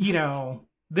is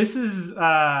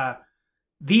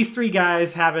these three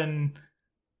guys having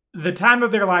the time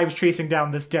of their lives chasing down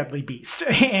this deadly beast,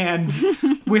 and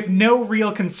with no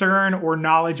real concern or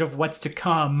knowledge of what's to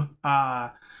come,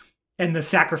 and the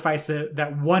sacrifice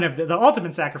that one of the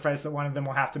ultimate sacrifice that one of them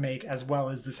will have to make, as well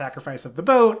as the sacrifice of the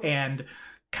boat, and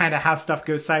kind of how stuff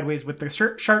goes sideways with the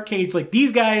shark cage. Like,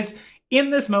 these guys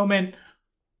in this moment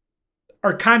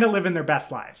are kind of living their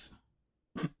best lives.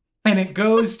 And it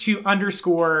goes to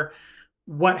underscore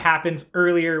what happens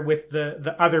earlier with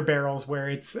the other barrels, where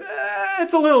it's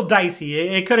a little dicey.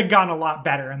 It could have gone a lot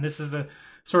better. And this is a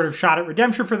sort of shot at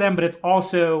redemption for them, but it's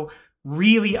also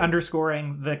really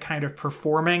underscoring the kind of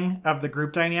performing of the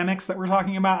group dynamics that we're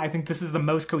talking about. I think this is the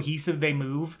most cohesive they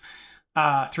move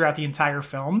throughout the entire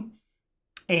film.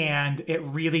 And it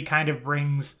really kind of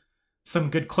brings some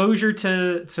good closure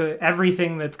to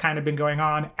everything that's kind of been going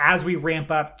on as we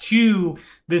ramp up to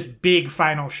this big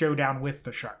final showdown with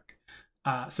the shark.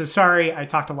 So sorry, I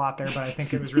talked a lot there, but I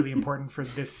think it was really important for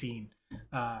this scene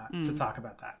to talk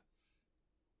about that.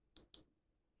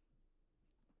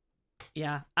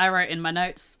 Yeah, I wrote in my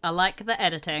notes, I like the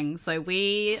editing. So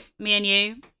me and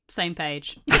you, same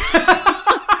page.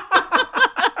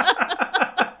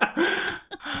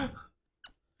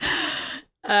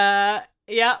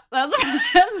 Yeah, that's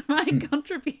my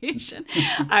contribution.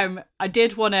 I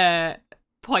did want to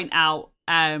point out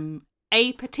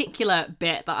a particular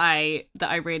bit that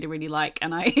I really, really like,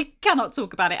 and I cannot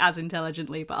talk about it as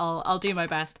intelligently, but I'll do my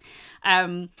best.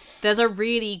 There's a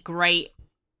really great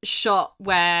shot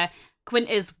where Quint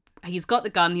he's got the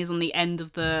gun, he's on the end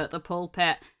of the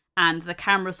pulpit, and the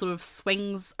camera sort of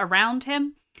swings around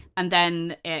him, and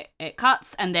then it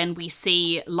cuts, and then we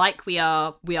see like we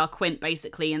are Quint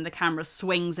basically, and the camera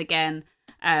swings again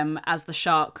as the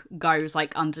shark goes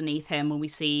like underneath him, and we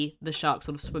see the shark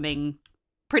sort of swimming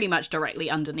pretty much directly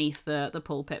underneath the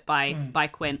pulpit by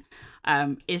Quint.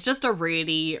 It's just a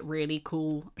really, really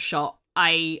cool shot.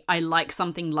 I like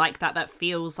something like that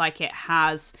feels like it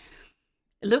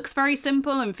looks very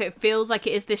simple, and it feels like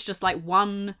it is this just like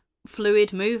one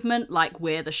fluid movement, like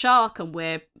we're the shark and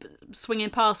we're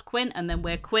swinging past Quint, and then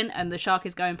we're Quint and the shark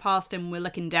is going past him, we're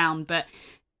looking down. But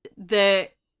the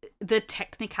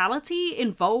technicality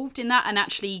involved in that and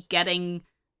actually getting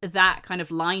that kind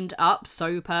of lined up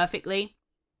so perfectly,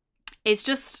 it's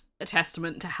just a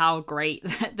testament to how great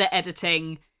the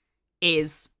editing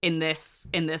is in this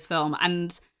film.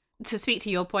 And to speak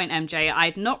to your point, MJ,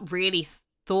 I'd not really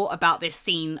thought about this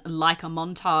scene like a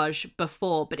montage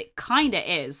before, but it kind of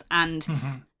is. And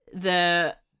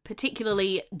the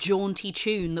particularly jaunty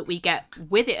tune that we get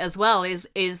with it as well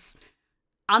is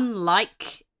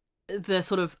unlike the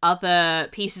sort of other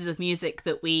pieces of music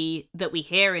that we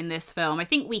hear in this film. I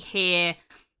think we hear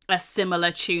a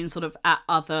similar tune sort of at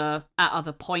other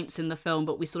points in the film,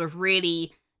 but we sort of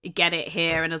really get it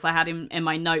here. And as I had in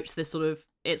my notes, this sort of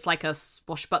it's like a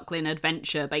swashbuckling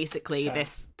adventure, basically. Yeah.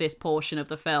 This portion of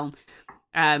the film,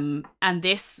 and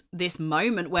this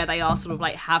moment where they are sort of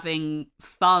like having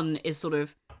fun is sort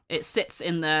of, it sits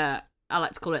in the, I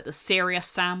like to call it the serious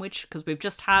sandwich, because we've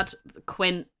just had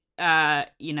Quint,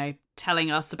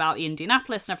 telling us about the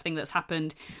Indianapolis and everything that's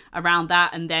happened around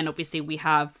that, and then obviously we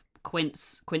have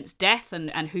Quint's death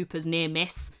and Hooper's near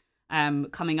miss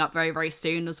coming up very, very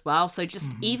soon as well. So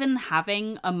just even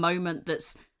having a moment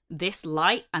that's this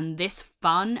light and this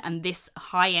fun and this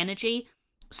high energy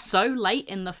so late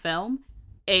in the film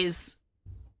is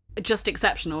just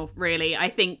exceptional, really. I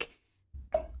think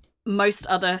most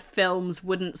other films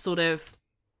wouldn't sort of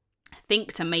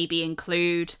think to maybe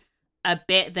include a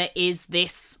bit that is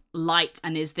this light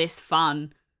and is this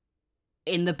fun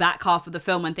in the back half of the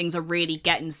film when things are really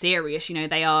getting serious.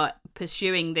 They are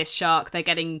pursuing this shark. They're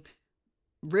getting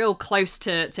real close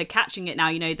to catching it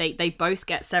now. They both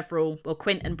get several, well,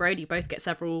 Quint and Brody both get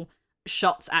several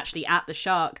shots actually at the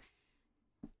shark.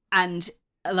 And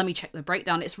let me check the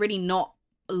breakdown. It's really not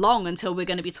long until we're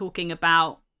going to be talking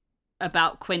about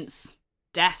Quint's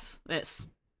death. It's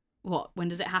when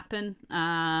does it happen?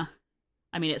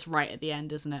 It's right at the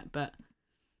end, isn't it? But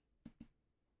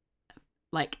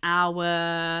like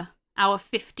hour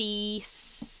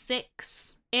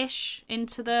 56-ish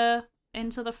into the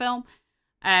film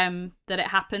that it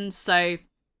happens. So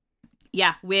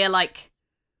yeah, we're like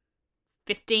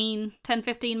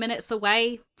 10-15 minutes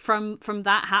away from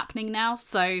that happening now.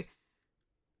 So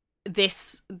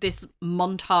this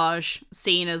montage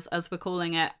scene, as we're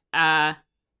calling it, I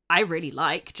really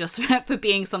like, just for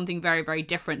being something very, very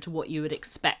different to what you would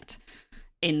expect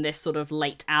in this sort of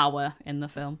late hour in the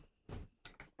film.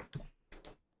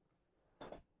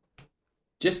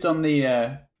 Just on the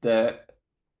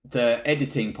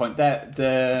editing point, that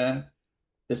the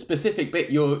specific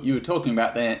bit you were talking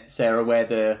about there, Sarah,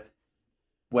 where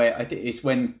I think it's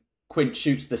when Quint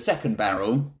shoots the second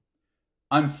barrel.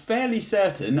 I'm fairly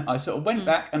certain, I sort of went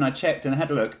back and I checked and I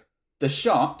had a look. The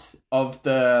shot of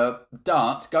the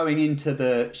dart going into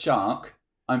the shark,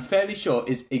 I'm fairly sure,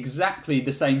 is exactly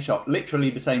the same shot, literally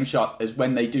the same shot as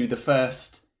when they do the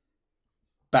first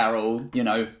barrel,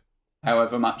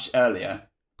 however much earlier.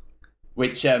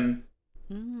 Which I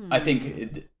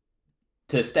think,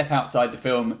 to step outside the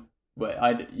film,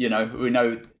 where we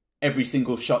know every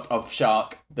single shot of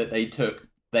shark that they took,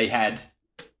 they had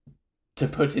to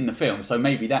put in the film. So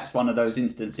maybe that's one of those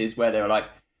instances where they were like,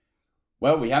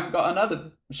 well, we haven't got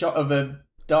another shot of a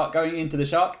dart going into the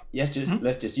shark. Let's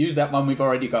just use that one we've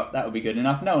already got. That'll be good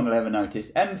enough. No one will ever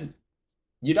notice. And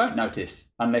you don't notice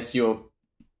unless you're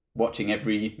watching it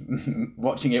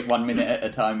 1 minute at a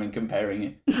time and comparing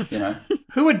it,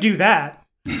 Who would do that?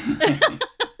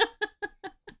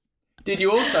 Did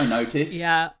you also notice?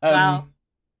 Yeah. Wow.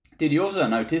 Did you also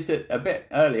notice that a bit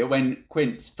earlier when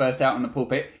Quint's first out on the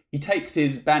pulpit, he takes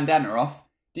his bandana off?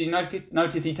 Did you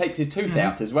notice he takes his tooth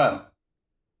out as well?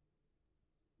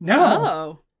 No.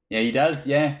 Oh. Yeah, he does.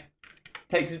 Yeah,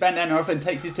 takes his bandana off and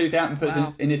takes his tooth out and puts it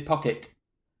in his pocket.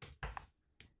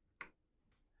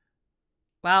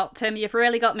 Well, Tim, you've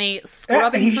really got me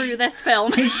scrubbing through this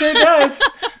film. He sure does.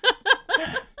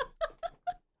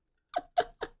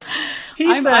 He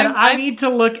said, I need to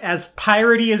look as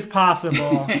piratey as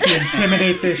possible to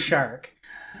intimidate this shark.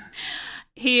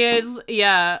 He is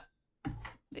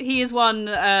one,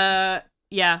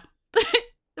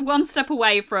 one step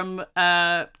away from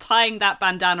tying that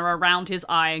bandana around his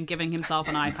eye and giving himself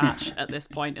an eye patch at this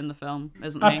point in the film,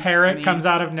 isn't he? A parrot comes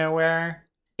out of nowhere.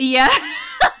 Yeah.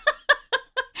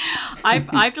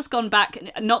 I've just gone back,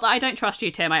 not that I don't trust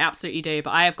you, Tim, I absolutely do, but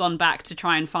I have gone back to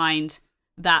try and find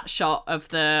that shot of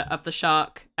the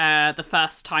shark the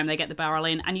first time they get the barrel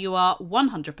in, and you are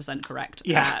 100% correct.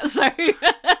 Yeah.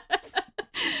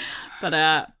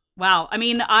 But wow,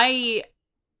 I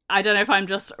don't know if I'm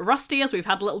just rusty as we've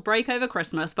had a little break over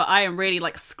Christmas, but I am really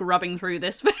like scrubbing through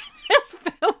this film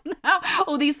now.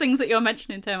 All these things that you're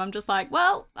mentioning, Tim, I'm just like,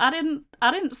 well, I didn't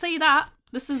see that.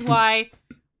 This is why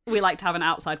we like to have an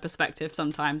outside perspective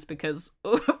sometimes, because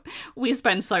we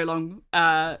spend so long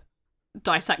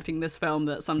dissecting this film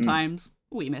that sometimes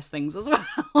we miss things as well.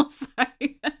 So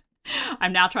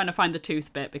I'm now trying to find the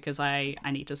tooth bit because I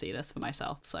need to see this for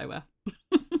myself. So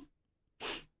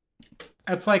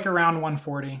It's like around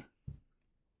 140.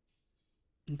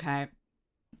 Okay.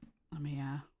 Let me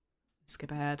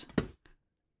skip ahead.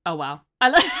 Oh wow.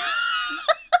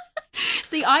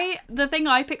 See, the thing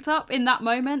I picked up in that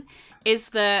moment is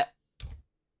that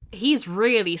he's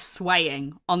really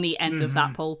swaying on the end of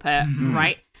that pulpit,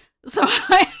 right? So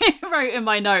I wrote in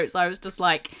my notes, I was just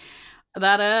like,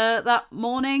 that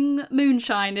morning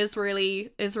moonshine is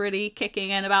really kicking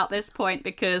in about this point,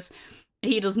 because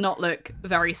he does not look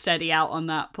very steady out on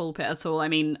that pulpit at all. I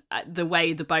mean, the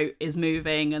way the boat is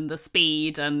moving and the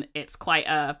speed, and it's quite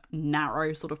a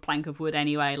narrow sort of plank of wood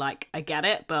anyway. Like, I get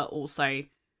it, but also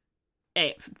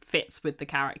it fits with the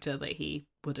character that he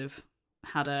would have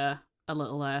had a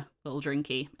little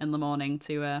drinky in the morning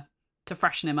to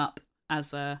freshen him up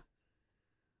as a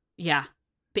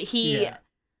But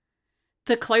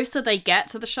the closer they get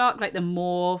to the shark, like the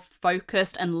more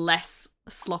focused and less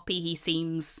sloppy he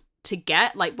seems to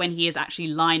get. Like when he is actually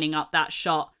lining up that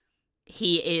shot,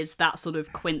 he is that sort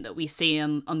of Quint that we see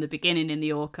on the beginning in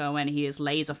the Orca, when he is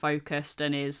laser focused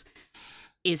and is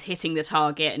hitting the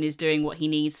target and is doing what he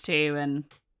needs to. And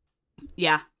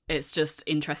yeah, it's just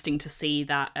interesting to see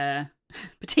that,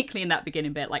 particularly in that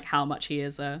beginning bit, like how much he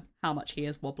is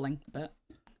wobbling, but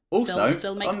also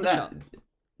still makes on the shot.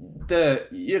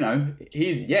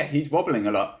 He's wobbling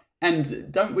a lot.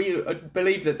 And don't we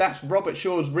believe that that's Robert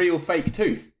Shaw's real fake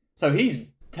tooth? So he's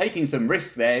taking some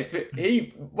risks there.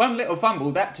 One little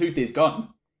fumble, that tooth is gone.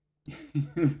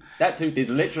 That tooth is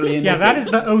literally in. Yeah, that is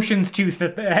the ocean's tooth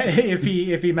that if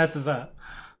he messes up.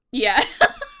 Yeah.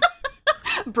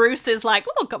 Bruce is like,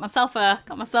 oh, got myself a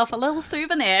little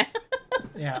souvenir.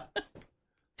 Yeah.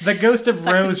 The ghost of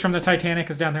Rose from the Titanic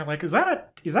is down there like, is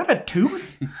that a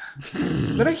tooth?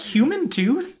 Is that a human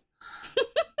tooth?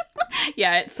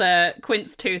 Yeah, it's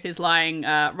Quint's tooth is lying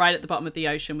right at the bottom of the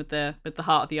ocean with the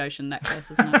heart of the ocean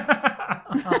necklace, isn't it?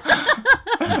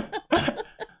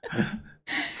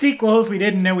 Sequels we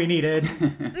didn't know we needed.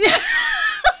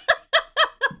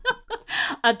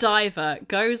 A diver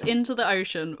goes into the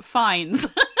ocean, finds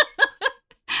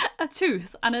a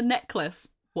tooth and a necklace.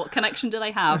 What connection do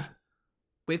they have?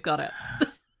 We've got it.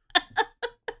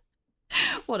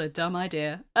 What a dumb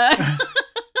idea.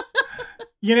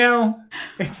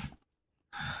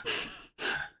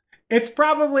 It's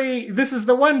probably, this is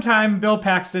the one time Bill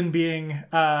Paxton being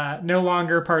no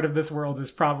longer part of this world is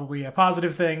probably a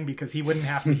positive thing, because he wouldn't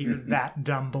have to hear that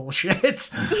dumb bullshit.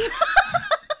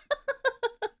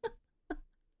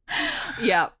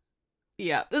 Yeah,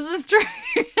 this is true.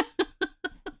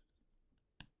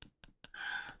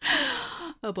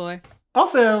 Oh boy.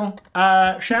 Also,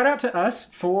 shout out to us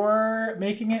for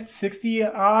making it 60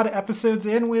 odd episodes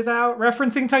in without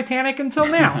referencing Titanic until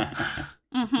now.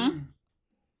 Mm-hmm.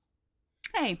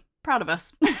 Hey, proud of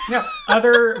us. Yeah,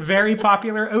 other very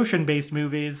popular ocean-based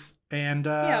movies, and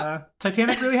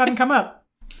Titanic really hadn't come up.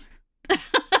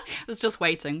 It was just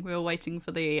waiting. We were waiting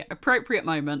for the appropriate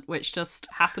moment, which just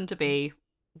happened to be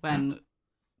when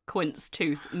Quint's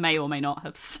tooth may or may not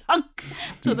have sunk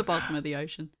to the bottom of the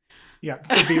ocean. Yeah,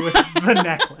 to be with the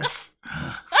necklace.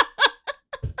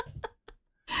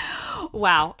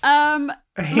 Wow.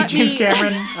 Hey, James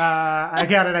Cameron, I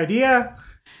got an idea.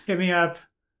 Hit me up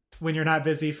when you're not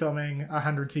busy filming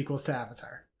 100 sequels to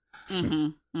Avatar.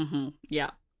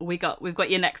 Yeah, we've got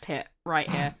your next hit right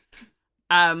here.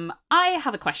 I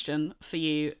have a question for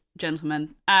you,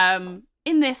 gentlemen.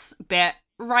 In this bit,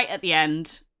 right at the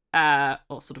end,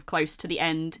 or sort of close to the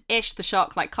end-ish, the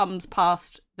shark comes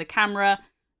past the camera.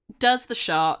 Does the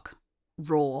shark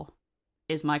roar?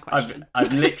 Is my question.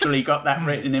 I've literally got that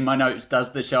written in my notes.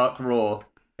 Does the shark roar?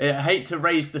 I hate to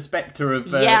raise the spectre of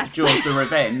yes. Jaws the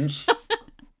Revenge,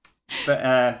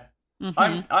 but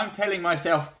I'm telling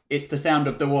myself it's the sound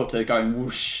of the water going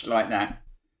whoosh like that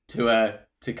to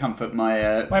comfort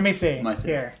my. Let me see. Myself.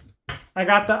 Here, I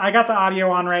got the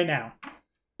audio on right now.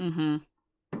 Mm-hmm.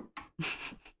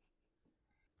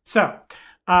 So,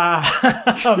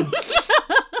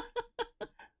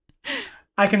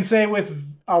 I can say with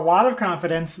a lot of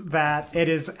confidence that it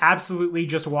is absolutely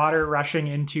just water rushing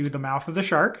into the mouth of the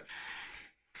shark.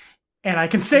 And I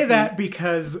can say that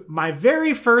because my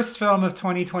very first film of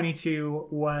 2022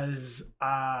 was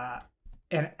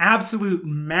an absolute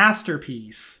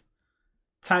masterpiece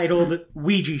titled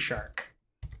Ouija Shark.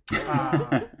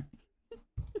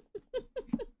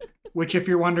 Which, if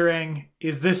you're wondering,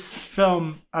 is this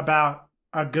film about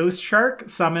a ghost shark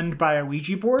summoned by a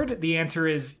Ouija board? The answer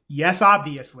is yes,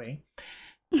 obviously.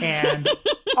 And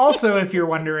also, if you're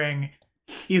wondering,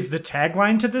 is the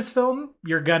tagline to this film,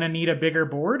 "You're gonna need a bigger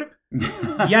board"?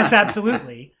 Yes,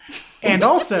 absolutely. And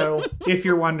also, if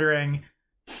you're wondering,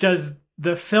 does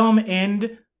the film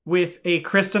end with a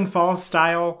Kristen Falls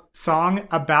style song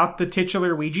about the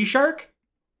titular Ouija shark?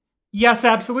 Yes,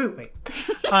 absolutely.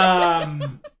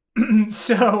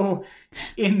 So,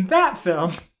 in that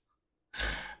film,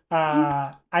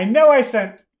 I know I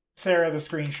sent Sarah the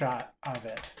screenshot of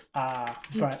it,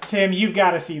 but Tim, you've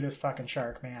got to see this fucking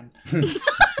shark, man.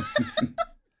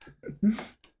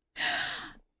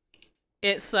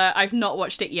 It's I've not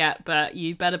watched it yet, but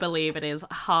you better believe it is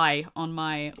high on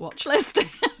my watch list.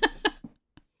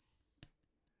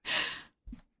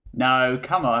 No,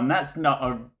 come on, that's not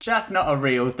a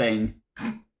real thing.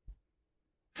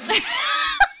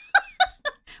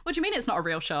 What do you mean it's not a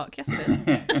real shark? Yes, it is.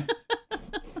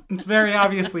 It's very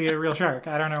obviously a real shark.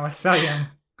 I don't know what to tell you.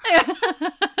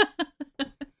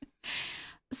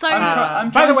 So,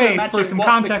 I'm by the trying to way, imagine for some what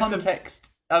context the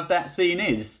context of that scene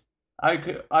is. I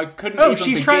couldn't. Oh, even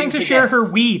she's begin trying to share guess.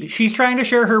 her weed. She's trying to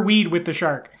share her weed with the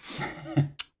shark.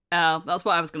 oh, that's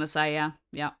what I was going to say,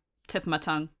 yeah. Tip of my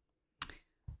tongue.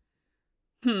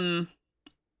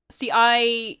 See,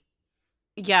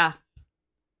 yeah.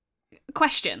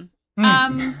 Question.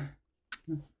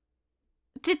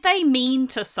 Did they mean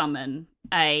to summon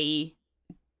a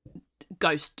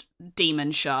ghost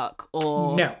demon shark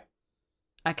or No.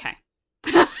 Okay.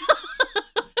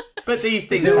 But these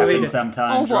things No, they happen didn't.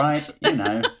 sometimes, Or what? right? You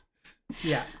know.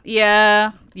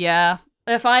 Yeah. Yeah.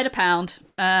 If I had a pound,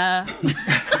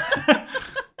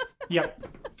 Yep.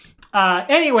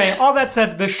 Anyway, all that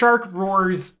said, the shark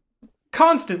roars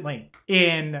constantly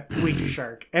in Ouija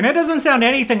Shark. And it doesn't sound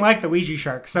anything like the Ouija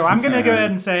Shark. So I'm going to go ahead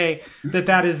and say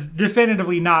that is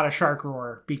definitively not a shark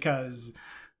roar, because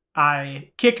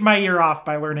I kicked my ear off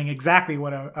by learning exactly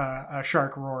what a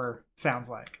shark roar sounds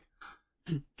like.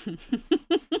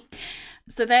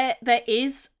 So there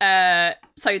is so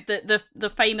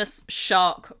the famous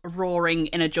shark roaring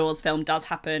in a Jaws film does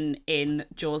happen in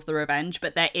Jaws the Revenge,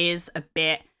 but there is a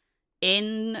bit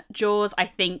in Jaws, I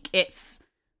think it's,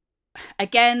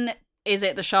 again, is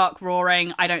it the shark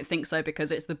roaring? I don't think so,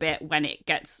 because it's the bit when it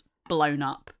gets blown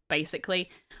up, basically.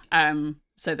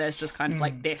 So there's just kind of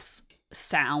like this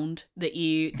sound that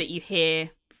you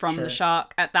hear from the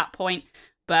shark at that point.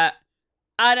 But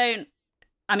I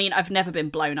mean, I've never been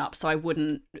blown up, so I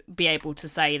wouldn't be able to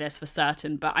say this for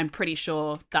certain, but I'm pretty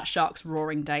sure that shark's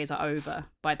roaring days are over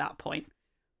by that point,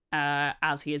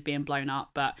 as he is being blown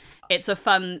up. But there's a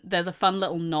fun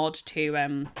little nod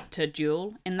to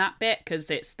Duel in that bit, because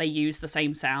they use the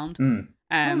same sound.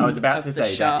 I was about to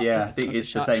say that. Yeah, I think of it's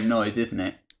the shark. same noise, isn't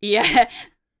it? Yeah.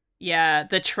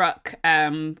 The truck,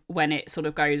 when it sort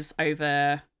of goes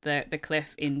over the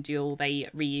cliff in Duel, they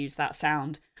reuse that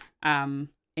sound.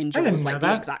 In Jaws, like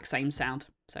the exact same sound.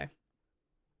 So,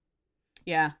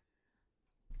 yeah.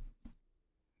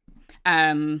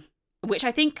 Which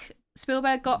I think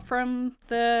Spielberg got from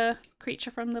the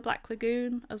creature from the Black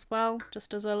Lagoon as well,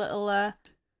 just as a little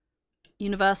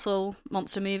Universal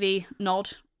monster movie nod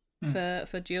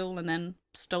for Duel, and then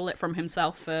stole it from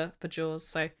himself for Jaws.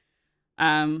 So,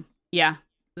 yeah,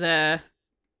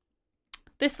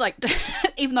 this, like,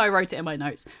 even though I wrote it in my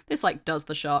notes, this, like, does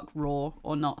the shark roar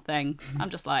or not thing. I'm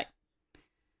just like,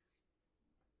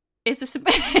 is this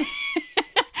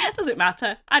does it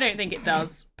matter? I don't think it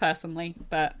does, personally,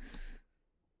 but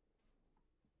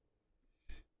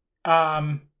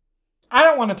I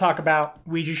don't want to talk about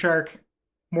Ouija Shark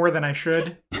more than I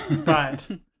should, but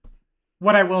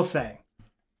what I will say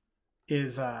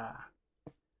is,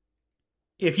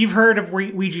 if you've heard of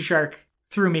Ouija Shark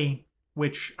through me,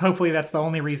 which hopefully that's the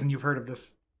only reason you've heard of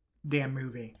this damn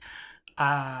movie,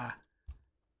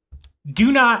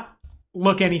 do not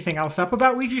look anything else up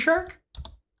about Ouija Shark.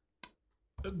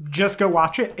 Just go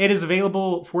watch it. It is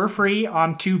available for free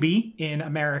on Tubi in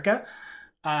America.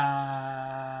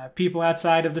 People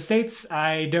outside of the States,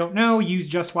 I don't know. Use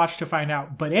Just Watch to find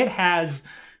out. But it has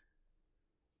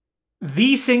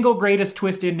the single greatest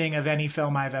twist ending of any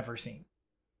film I've ever seen.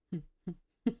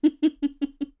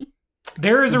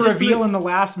 There is a reveal in the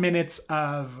last minutes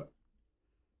of...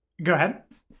 Go ahead.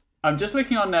 I'm just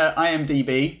looking on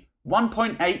IMDb.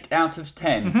 1.8 out of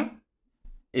 10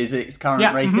 is its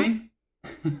current rating.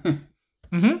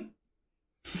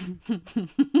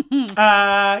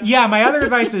 Yeah, my other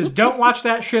advice is don't watch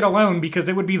that shit alone, because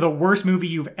it would be the worst movie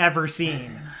you've ever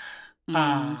seen.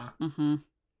 But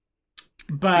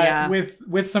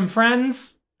with some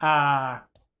friends,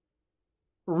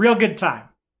 real good time.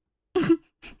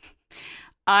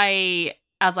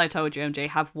 As I told you, MJ,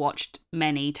 have watched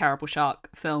many terrible shark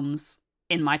films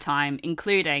in my time,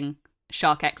 including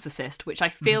Shark Exorcist, which I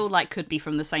feel like could be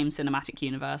from the same cinematic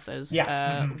universe as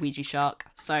Ouija Shark.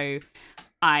 So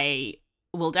I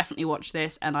will definitely watch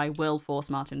this, and I will force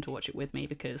Martin to watch it with me,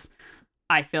 because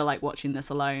I feel like watching this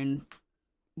alone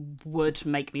would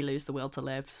make me lose the will to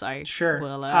live. So sure.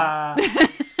 We'll,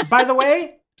 by the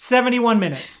way, 71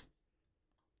 minutes.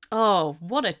 Oh,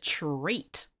 what a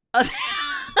treat.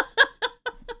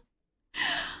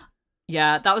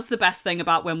 Yeah, that was the best thing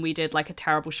about when we did like a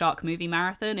terrible shark movie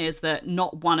marathon, is that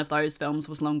not one of those films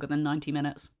was longer than 90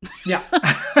 minutes. Yeah.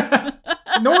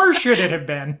 Nor should it have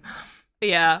been.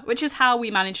 Yeah, which is how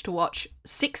we managed to watch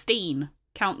 16,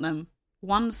 count them,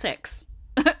 1-6,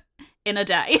 in a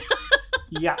day.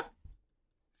 Yeah.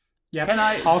 Yeah.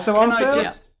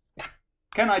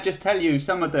 Can I just tell you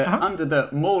some of the under the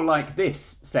more like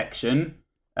this section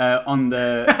on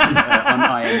the on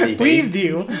IMDb? Please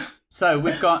do. So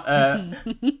we've got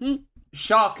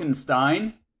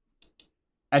Sharkenstein,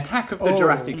 Attack of the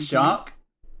Jurassic Shark,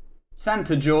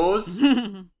 Santa Jaws,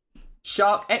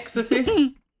 Shark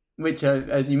Exorcist, which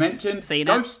as you mentioned, Seen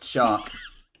it. Ghost Shark,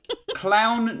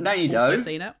 Clown-nado, Also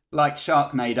seen it. like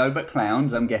Sharknado but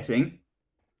clowns, I'm guessing.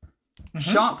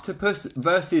 Sharktopus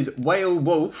versus Whale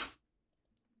Wolf.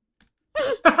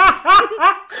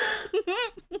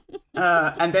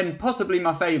 And then possibly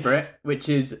my favourite, which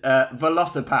is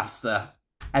Velocipasta,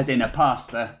 as in a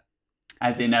pastor,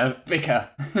 as in a vicar.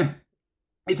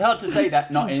 It's hard to say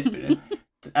that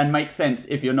and make sense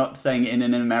if you're not saying it in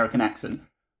an American accent.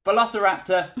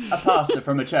 Velociraptor, a pastor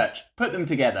from a church. Put them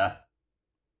together.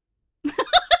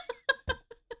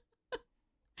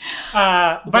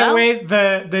 By the way,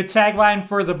 the tagline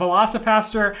for the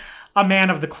Velocipaster, a man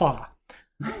of the claw.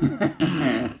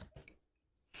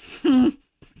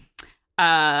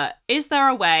 Is there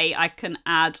a way I can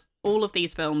add all of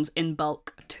these films in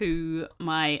bulk to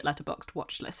my Letterboxd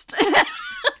watch list?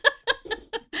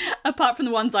 Apart from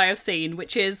the ones I have seen,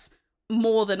 which is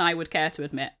more than I would care to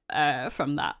admit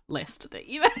from that list that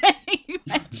you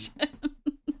mentioned.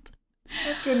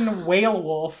 Fucking Whale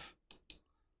Wolf.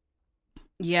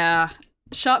 Yeah,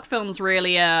 shark films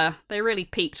really, they really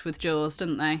peaked with Jaws,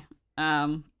 didn't they?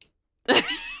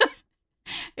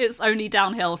 It's only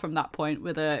downhill from that point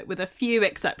with a few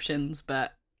exceptions,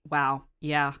 but wow,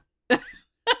 yeah.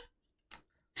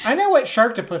 I know what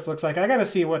Sharktopus looks like. I gotta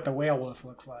see what the Whale Wolf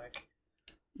looks like.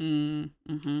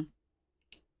 Mm-hmm.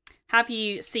 Have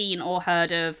you seen or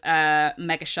heard of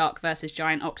Mega Shark versus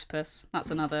Giant Octopus? That's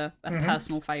another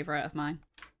personal favourite of mine.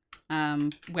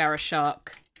 Where a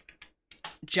shark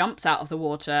jumps out of the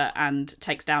water and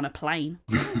takes down a plane.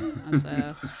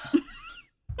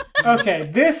 Okay,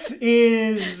 this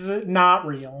is not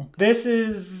real. This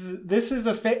is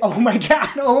a fake. Oh my god!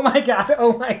 Oh my god!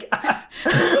 Oh my god!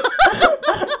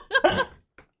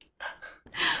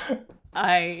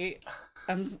 I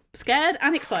am scared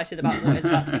and excited about what is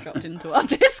about to be dropped into our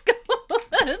Discord.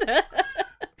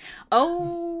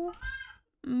 Oh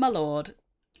my lord!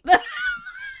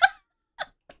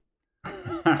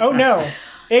 Oh no!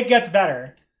 It gets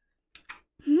better.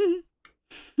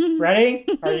 Ready?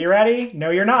 Are you ready? No,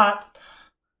 you're not.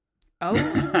 Oh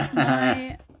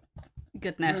my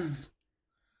goodness.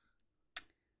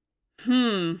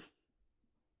 I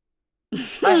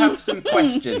have some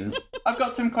questions. I've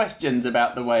got some questions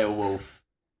about the whale wolf.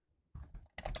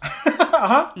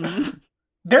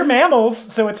 They're mammals,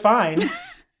 so it's fine.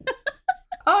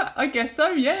 I guess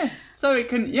so, yeah. So it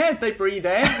can, they breathe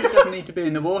air. It doesn't need to be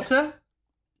in the water.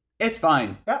 It's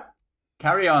fine. Yeah.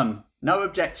 Carry on. No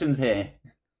objections here.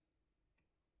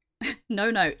 No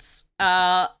notes.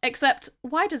 Except,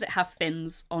 why does it have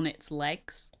fins on its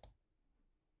legs?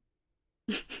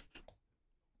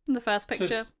 In the first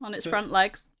picture, on its front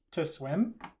legs. To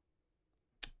swim?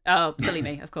 Oh, silly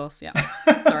me, of course, yeah.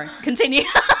 Sorry. Continue.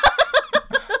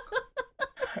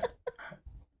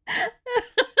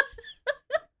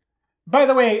 By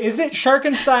the way, is it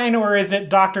Sharkenstein or is it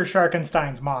Dr.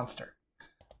 Sharkenstein's monster?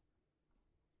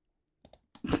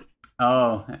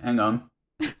 Oh, hang on.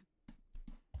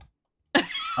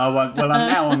 Oh, well,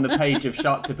 I'm now on the page of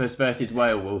Sharktopus versus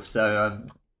Whale Wolf, so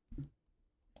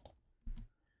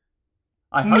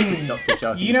I hope it's Dr.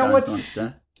 Sharkenstein's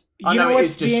monster. You know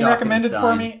what's being recommended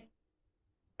for me?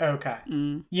 Okay.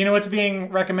 You know what's being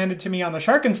recommended to me on the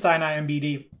Sharkenstein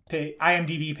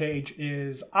IMDb page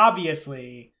is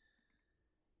obviously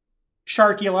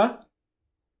Sharkula,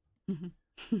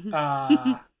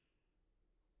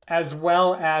 as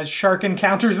well as Shark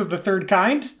Encounters of the Third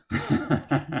Kind,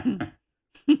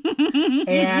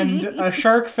 and a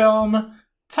shark film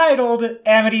titled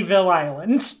Amityville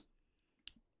Island.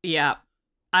 Yeah.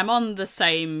 I'm on the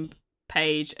same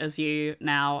page as you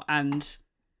now, and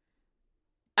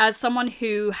as someone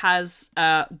who has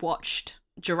watched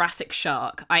Jurassic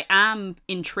Shark, I am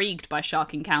intrigued by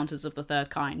Shark Encounters of the Third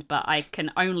Kind, but I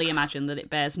can only imagine that it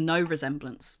bears no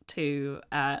resemblance to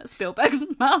Spielberg's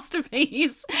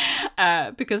masterpiece,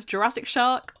 because Jurassic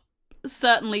Shark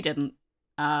certainly didn't.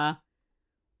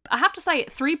 I have to say,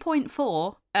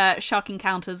 3.4 Shark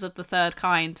Encounters of the Third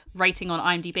Kind rating on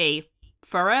IMDb.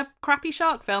 For a crappy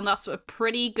shark film, that's a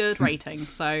pretty good rating.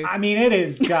 So I mean, it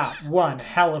has got one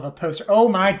hell of a poster. Oh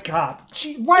my god.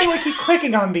 Gee, why do I keep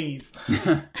clicking on these?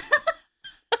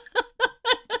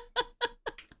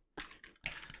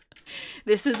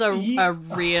 This is a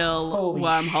real Holy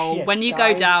wormhole. shit, When you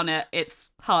go guys. down it, it's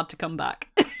hard to come back.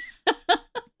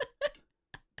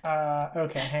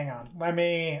 Okay, hang on.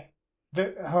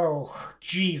 Oh,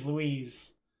 geez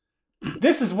Louise.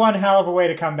 This is one hell of a way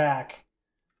to come back.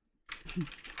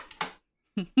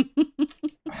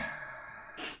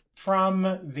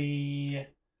 From the...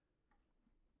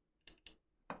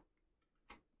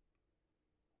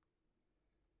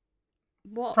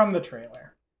 What? From the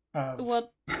trailer of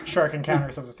What? Shark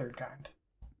Encounters of the Third Kind.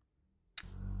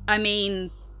 I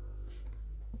mean,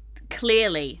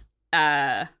 clearly,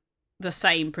 the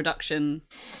same production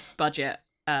budget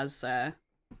as the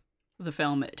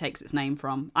film it takes its name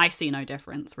from. I see no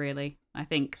difference, really. I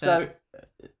think that...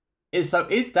 So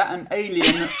is that an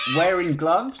alien wearing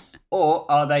gloves, or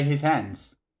are they his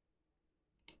hands?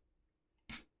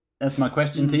 That's my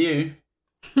question to you.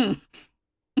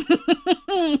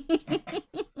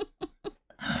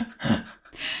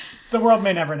 The world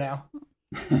may never know.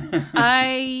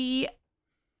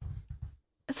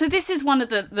 So this is one of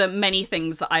the many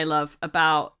things that I love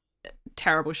about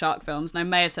terrible shark films, and I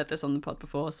may have said this on the pod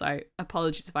before, so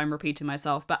apologies if I'm repeating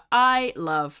myself, but I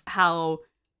love how,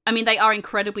 I mean, they are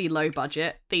incredibly low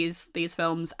budget, these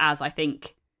films, as I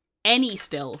think any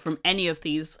still from any of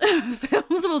these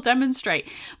films will demonstrate,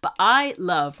 but I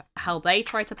love how they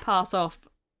try to pass off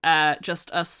just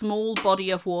a small body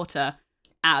of water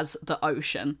as the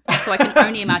ocean. So I can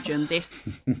only imagine this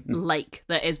lake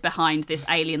that is behind this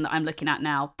alien that I'm looking at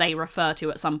now, they refer to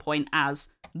at some point as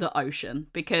the ocean,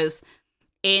 because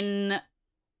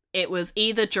it was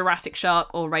either Jurassic Shark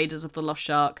or Raiders of the Lost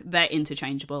Shark. They're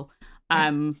interchangeable.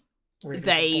 Raiders of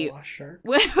They the Lost Shark.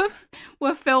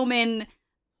 were filming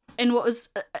in what was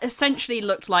essentially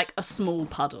looked like a small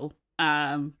puddle,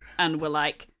 and were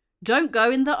like, don't go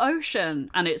in the ocean.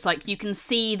 And it's like, you can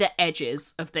see the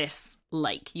edges of this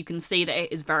lake. You can see that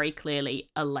it is very clearly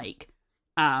a lake.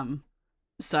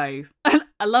 So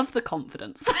I love the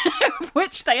confidence with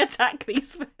which they attack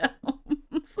these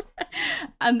films.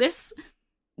 And this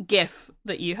GIF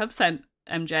that you have sent,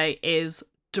 MJ, is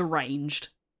deranged.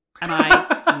 And I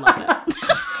love it.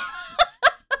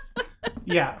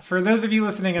 Yeah, for those of you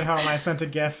listening at home, I sent a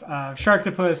GIF of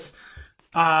Sharktopus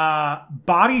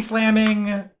body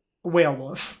slamming whale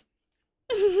wolf.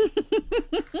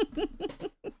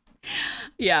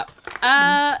 Yeah.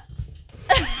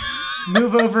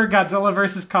 Move over Godzilla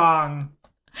versus Kong.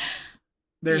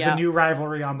 There's Yeah. a new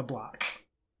rivalry on the block.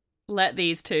 Let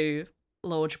these two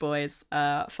large boys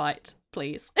fight,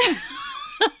 please.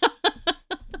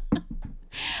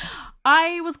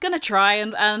 I was gonna try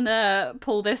and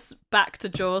pull this back to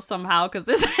Jaws somehow, because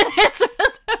this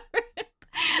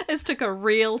took a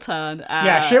real turn.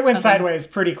 Yeah, shit went sideways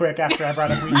pretty quick after I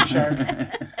brought up Weedy Shark.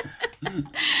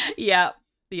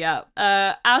 Yeah.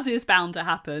 As is bound to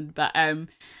happen, but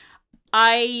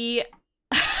I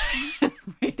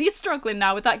really struggling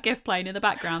now with that GIF playing in the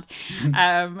background.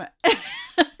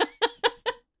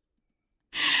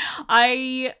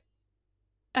 I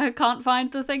can't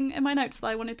find the thing in my notes that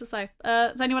I wanted to say.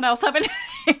 Does anyone else have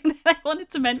anything that I wanted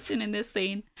to mention in this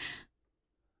scene?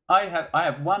 I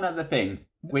have one other thing,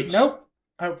 which Nope.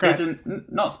 Okay.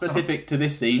 isn't not specific to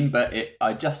this scene, but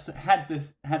I just had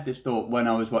this thought when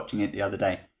I was watching it the other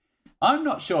day. I'm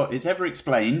not sure it's ever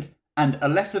explained, and a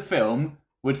lesser film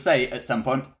would say at some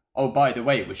point, oh, by the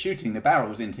way, we're shooting the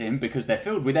barrels into him because they're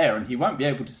filled with air and he won't be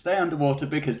able to stay underwater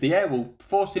because the air will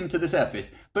force him to the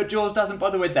surface. But Jaws doesn't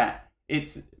bother with that.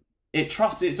 It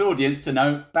trusts its audience to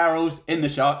know barrels in the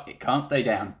shark, it can't stay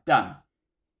down. Done.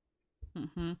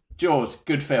 Mm-hmm. Jaws,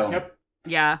 good film. Yep.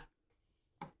 Yeah.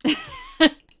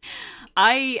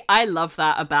 I love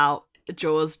that about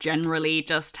Jaws generally,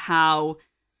 just how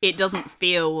it doesn't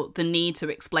feel the need to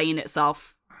explain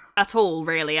itself at all,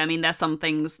 really. I mean, there's some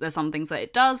things that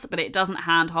it does, but it doesn't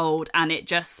handhold, and it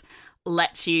just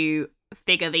lets you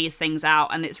figure these things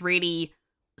out, and it's really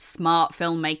smart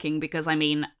filmmaking, because I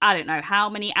mean, I don't know how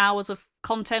many hours of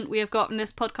content we have got in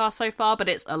this podcast so far, but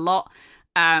it's a lot.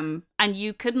 And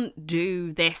you couldn't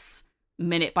do this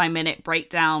minute by minute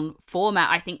breakdown format,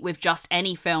 I think, with just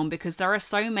any film, because there are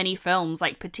so many films,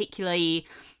 like particularly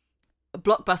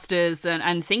blockbusters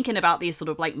and thinking about these sort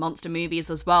of like monster movies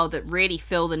as well, that really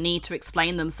feel the need to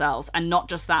explain themselves, and not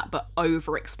just that, but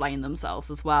over explain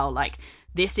themselves as well. Like,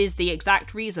 this is the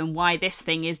exact reason why this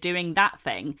thing is doing that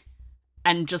thing,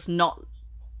 and just not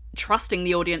trusting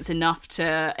the audience enough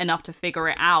to figure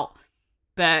it out.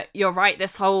 But you're right,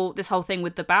 this whole thing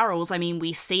with the barrels, I mean,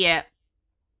 we see it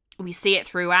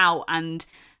throughout, and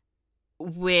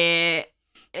we're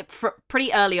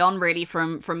pretty early on, really,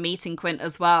 from meeting Quint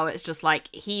as well. It's just like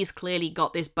he's clearly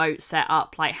got this boat set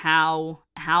up, like how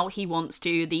he wants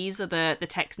to. These are the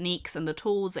techniques and the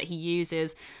tools that he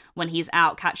uses when he's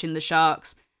out catching the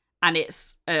sharks, and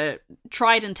it's a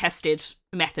tried and tested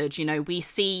method. You know,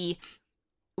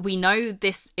 we know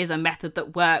this is a method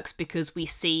that works because we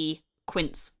see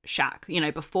Quint's shack. You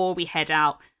know, before we head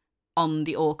out on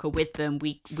the Orca with them,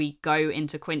 we go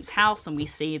into Quint's house and we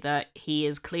see that he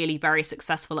is clearly very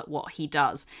successful at what he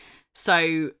does.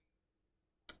 So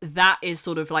that is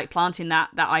sort of like planting that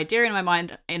idea in our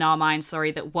mind,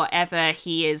 that whatever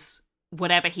he is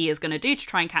going to do to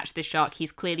try and catch this shark,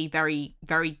 he's clearly very,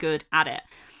 very good at it.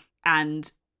 And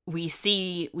we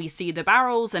see the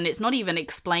barrels, and it's not even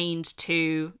explained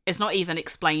to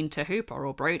Hooper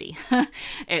or Brody.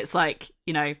 It's like,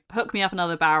 you know, hook me up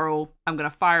another barrel, I'm going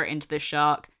to fire it into this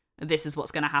shark, this is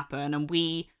what's going to happen. And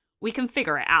we can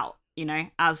figure it out, you know,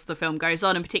 as the film goes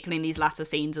on, and particularly in these latter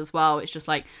scenes as well. It's just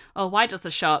like, oh, why does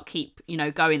the shark keep, you know,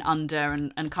 going under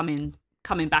and coming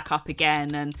back up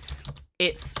again? And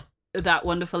it's that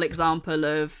wonderful example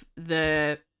of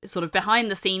the sort of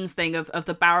behind the scenes thing of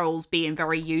the barrels being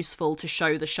very useful to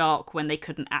show the shark when they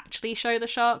couldn't actually show the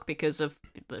shark because of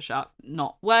the shark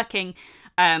not working.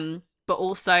 But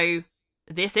also,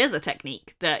 this is a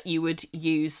technique that you would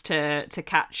use to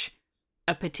catch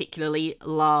a particularly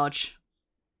large,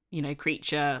 you know,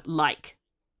 creature like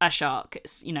a shark.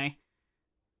 It's, you know,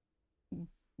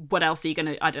 what else are you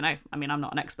gonna? I don't know. I mean, I'm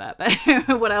not an expert,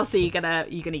 but what else are you gonna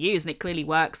use? And it clearly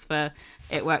works for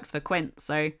Quint.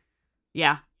 So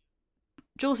yeah,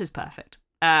 Jaws is perfect,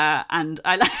 and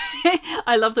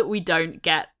I love that we don't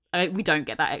get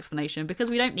that explanation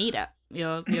because we don't need it.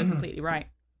 You're completely right.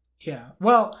 Yeah.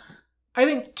 Well, I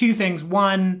think two things.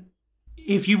 One,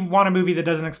 if you want a movie that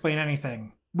doesn't explain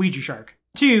anything, Ouija Shark.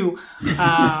 Two,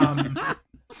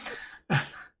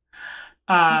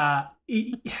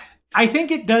 I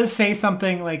think it does say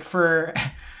something, like, for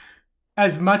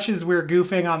as much as we're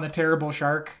goofing on the terrible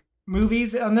shark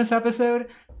movies on this episode,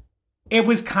 it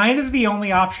was kind of the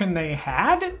only option they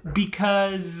had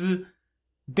because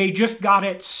they just got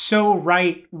it so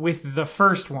right with the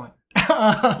first one.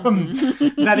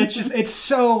 That it's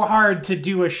so hard to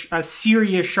do a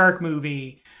serious shark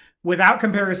movie without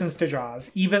comparisons to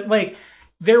Jaws. Even, like,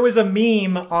 there was a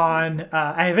meme on,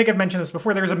 I think I've mentioned this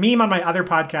before, there was a meme on my other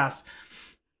podcast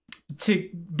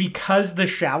because The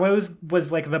Shallows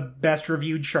was like the best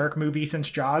reviewed shark movie since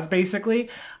Jaws, basically,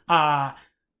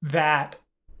 that,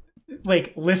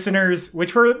 like, listeners,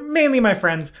 which were mainly my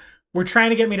friends, were trying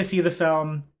to get me to see the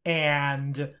film,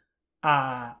 and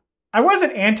I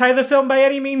wasn't anti the film by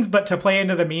any means, but to play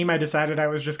into the meme, I decided I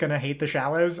was just going to hate The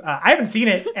Shallows. I haven't seen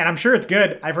it, and I'm sure it's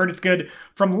good. I've heard it's good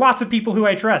from lots of people who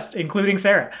I trust, including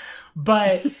Sarah.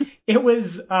 But it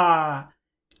was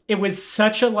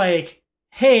such a, like,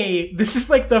 hey, this is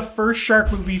like the first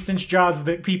shark movie since Jaws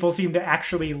that people seem to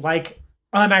actually like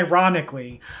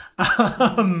unironically.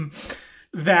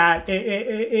 That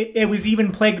it was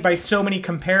even plagued by so many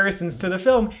comparisons to the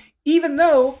film, even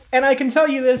though, and I can tell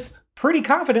you this pretty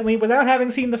confidently without having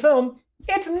seen the film,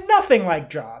 it's nothing like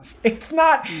Jaws. It's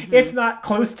not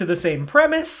close to the same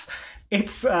premise.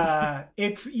 It's a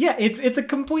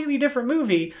completely different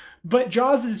movie, but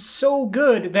Jaws is so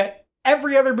good that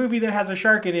every other movie that has a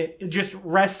shark in it just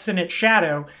rests in its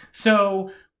shadow.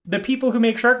 So the people who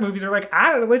make shark movies are like,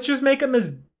 I don't know, let's just make them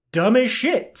as dumb as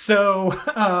shit. So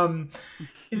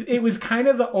it was kind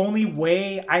of the only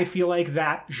way I feel like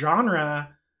that genre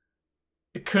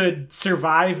could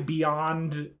survive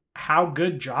beyond how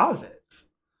good Jaws is.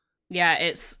 Yeah,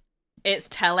 it's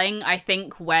telling, I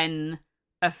think, when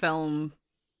a film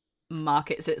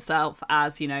markets itself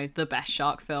as, you know, the best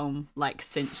shark film, like,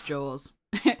 since Jaws.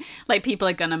 Like, people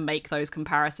are gonna make those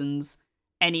comparisons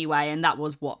anyway, and that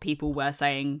was what people were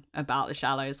saying about The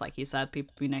Shallows. Like you said,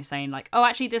 people, you know, saying like, oh,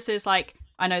 actually, this is, like,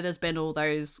 I know there's been all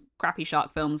those crappy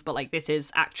shark films, but, like, this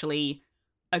is actually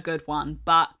a good one.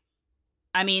 But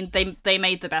I mean, they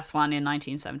made the best one in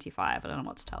 1975. I don't know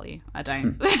what to tell you. I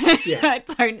don't. I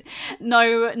don't.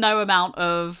 No amount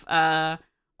of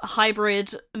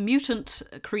hybrid mutant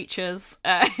creatures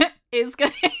is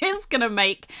gonna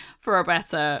make for a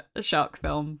better shark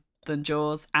film than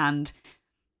Jaws. And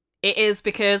it is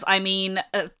because, I mean,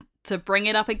 to bring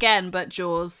it up again, but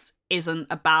Jaws isn't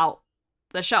about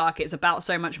the shark. It's about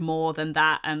so much more than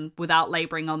that. And without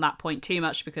laboring on that point too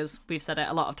much, because we've said it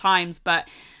a lot of times, but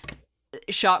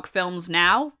shark films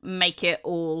now make it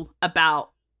all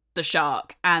about the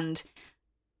shark. And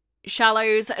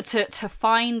Shallows, to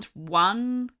find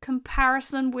one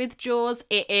comparison with Jaws,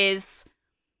 it is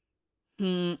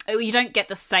You don't get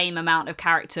the same amount of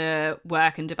character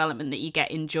work and development that you get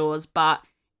in Jaws, but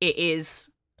it is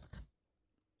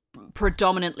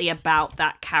predominantly about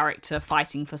that character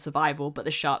fighting for survival, but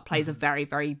the shark plays a very,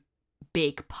 very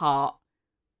big part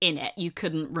in it. You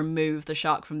couldn't remove the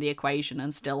shark from the equation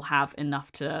and still have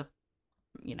enough to,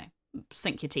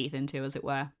 sink your teeth into, as it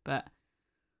were. But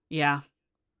yeah.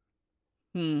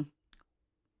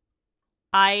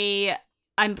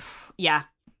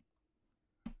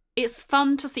 It's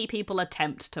fun to see people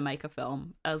attempt to make a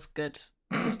film as good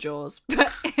as Jaws,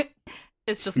 but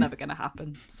it's just never going to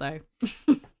happen. So,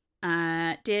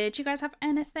 did you guys have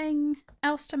anything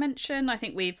else to mention? I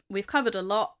think we've covered a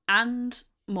lot and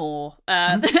more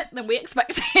than we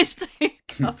expected to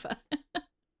cover.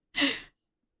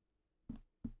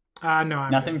 No,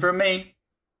 nothing from me.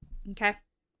 Okay.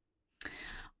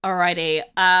 Alrighty.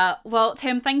 Well,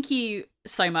 Tim, thank you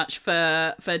so much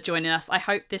for joining us. I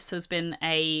hope this has been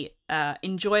a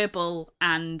enjoyable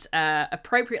and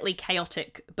appropriately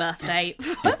chaotic birthday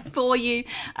for you,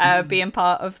 being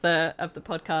part of the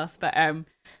podcast. But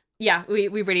we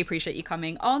really appreciate you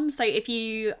coming on. So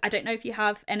I don't know if you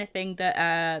have anything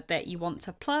that you want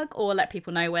to plug or let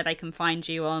people know where they can find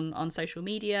you on social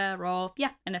media or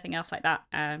anything else like that.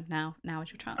 Now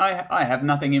is your chance. I have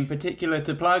nothing in particular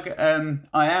to plug. I'm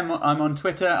on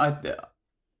Twitter.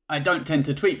 I don't tend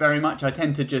to tweet very much. I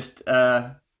tend to just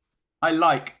I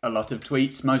like a lot of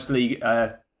tweets, mostly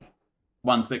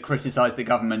ones that criticise the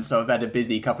government. So I've had a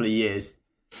busy couple of years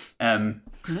in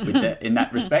that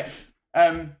respect.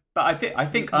 But I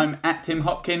think I'm at Tim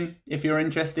Hopkin if you're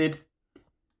interested.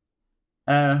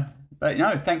 But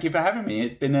no, thank you for having me.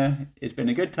 It's been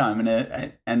a good time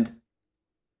and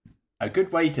a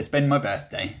good way to spend my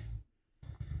birthday.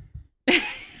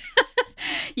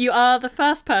 You are the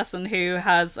first person who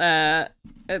has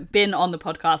been on the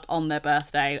podcast on their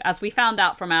birthday. As we found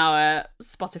out from our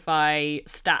Spotify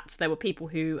stats, there were people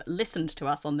who listened to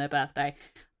us on their birthday,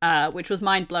 which was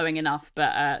mind-blowing enough.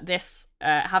 But this,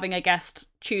 having a guest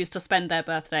choose to spend their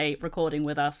birthday recording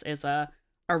with us is a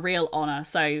real honour.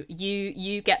 So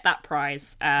you get that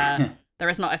prize. There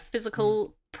is not a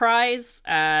physical prize.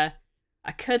 I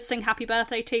could sing happy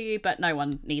birthday to you, but no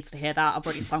one needs to hear that. I've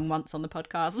already sung once on the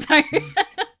podcast, so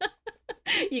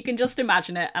you can just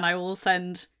imagine it, and I will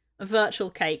send a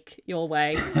virtual cake your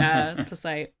way to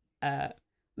say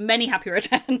many happy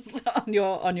returns on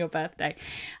your birthday.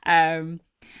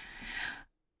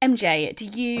 MJ, do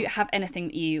you have anything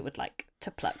that you would like to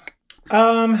plug?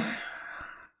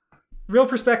 Real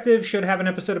Perspective should have an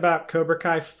episode about Cobra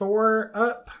Kai 4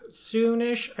 up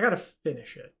soonish. I gotta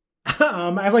finish it.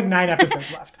 I have like 9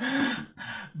 episodes left.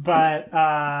 But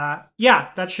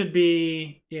that should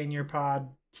be in your pod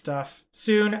stuff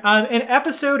soon. An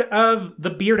episode of the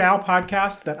Beard Owl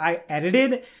podcast that I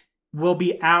edited will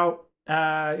be out.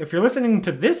 If you're listening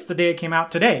to this the day it came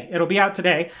out today, it'll be out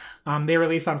today. They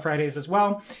release on Fridays as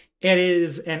well. It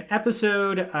is an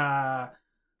episode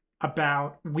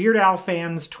about Weird Al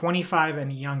fans 25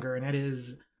 and younger, and it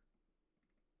is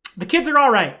the kids are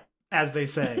all right, as they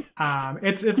say.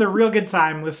 It's a real good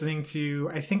time listening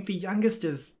to, I think the youngest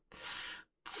is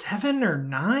 7 or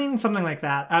 9, something like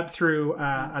that, up through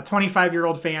a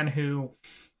 25-year-old fan who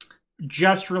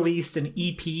just released an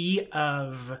EP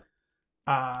of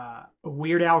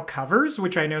Weird Al covers,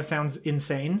 which I know sounds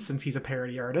insane since he's a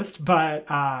parody artist, but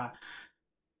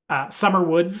Summer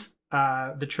Woods,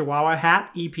 the Chihuahua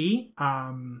Hat EP,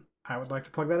 I would like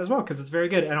to plug that as well because it's very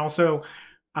good. And also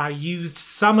used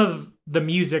some of the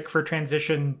music for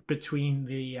transition between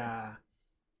the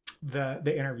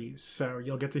interviews. So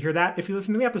you'll get to hear that if you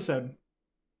listen to the episode.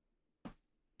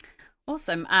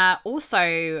 Awesome.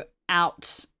 Also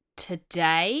out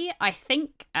today, I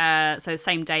think, so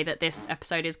same day that this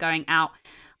episode is going out,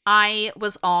 I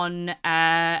was on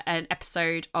an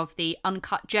episode of the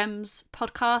Uncut Gems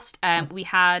podcast. We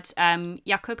had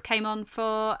Jakub came on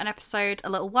for an episode a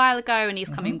little while ago, and he's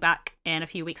coming back in a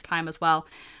few weeks' time as well.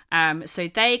 So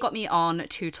they got me on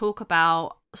to talk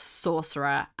about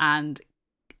Sorcerer, and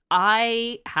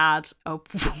I had a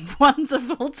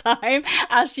wonderful time,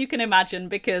 as you can imagine,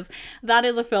 because that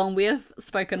is a film we have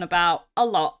spoken about a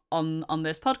lot on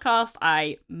this podcast.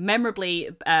 I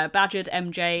memorably badgered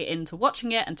MJ into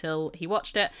watching it until he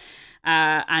watched it.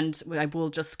 And I will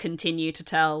just continue to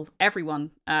tell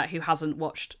everyone who hasn't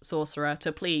watched Sorcerer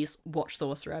to please watch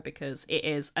Sorcerer because it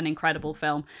is an incredible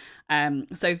film.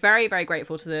 So very, very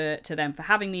grateful to them for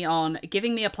having me on,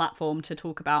 giving me a platform to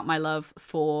talk about my love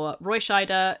for Roy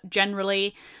Scheider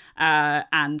generally,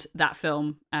 and that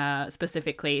film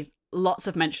specifically. Lots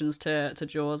of mentions to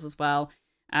Jaws as well.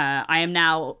 I am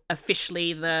now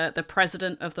officially the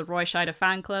president of the Roy Scheider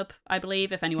fan club, I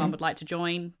believe. If anyone would like to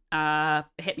join,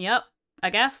 hit me up, I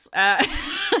guess.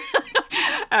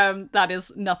 That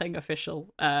is nothing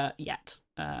official yet,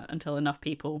 until enough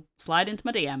people slide into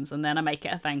my DMs, and then I make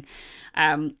it a thing.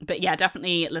 But yeah,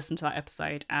 definitely listen to that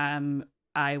episode.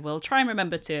 I will try and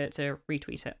remember to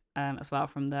retweet it as well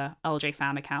from the LJ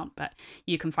Fam account, but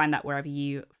you can find that wherever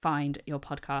you find your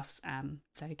podcasts.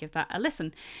 So give that a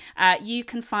listen. You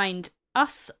can find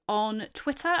us on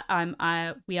Twitter.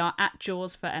 We are at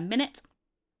Jaws for a Minute.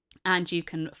 And you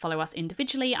can follow us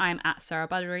individually. I'm at Sarah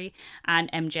Buttery,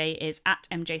 and MJ is at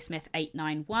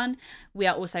MJSmith891. We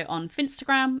are also on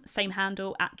Finstagram, same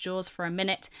handle, at Jaws for a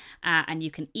Minute. And you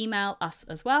can email us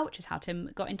as well, which is how Tim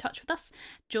got in touch with us,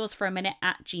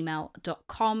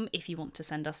 jawsforaminute@gmail.com, if you want to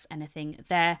send us anything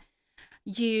there.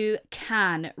 You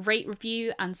can rate,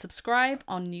 review, and subscribe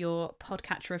on your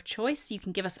podcatcher of choice. You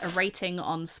can give us a rating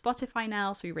on Spotify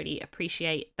now, so we really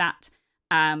appreciate that,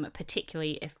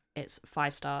 particularly if it's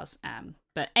 5 stars.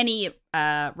 But any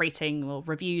rating or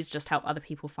reviews just help other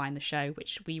people find the show,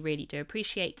 which we really do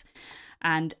appreciate.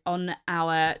 And on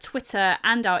our Twitter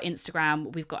and our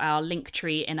Instagram, we've got our link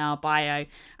tree in our bio,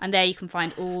 and there you can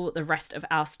find all the rest of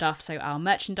our stuff. So our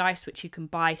merchandise, which you can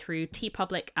buy through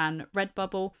TeePublic and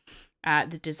Redbubble.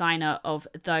 The designer of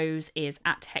those is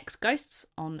at Hex Ghosts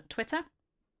on Twitter.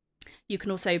 You can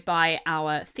also buy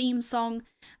our theme song,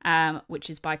 which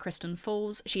is by Kristen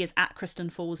Falls. She is at Kristen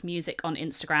Falls Music on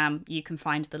Instagram. You can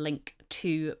find the link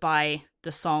to buy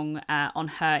the song on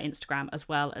her Instagram, as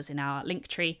well as in our link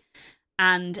tree.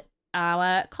 And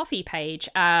our coffee page,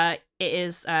 it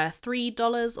is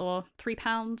 $3 or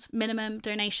 £3 minimum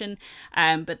donation,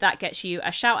 but that gets you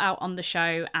a shout out on the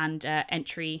show and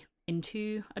entry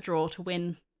into a draw to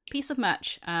win piece of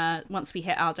merch once we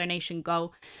hit our donation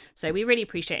goal. So we really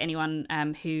appreciate anyone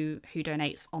who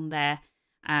donates on there,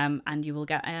 and you will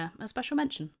get a special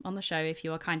mention on the show if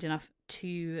you are kind enough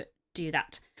to do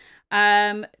that.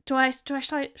 Should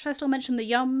I still mention the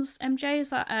yums, MJ? Is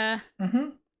that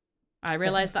I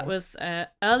realized that was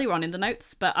earlier on in the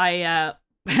notes, but I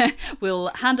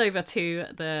will hand over to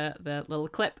the little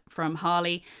clip from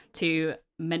Harley to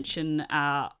mention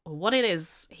what it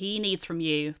is he needs from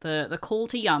you, the call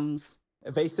to yums.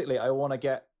 Basically, I want to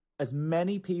get as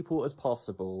many people as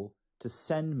possible to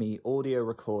send me audio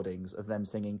recordings of them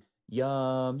singing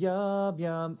yum, yum,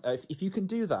 yum. If you can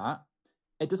do that,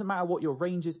 it doesn't matter what your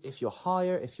range is, if you're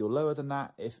higher, if you're lower than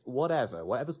that, if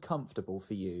whatever's comfortable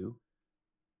for you,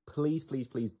 please, please,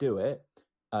 please do it.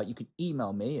 You can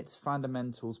email me. It's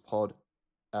fundamentalspod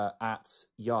at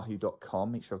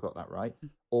yahoo.com. Make sure I've got that right.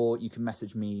 Or you can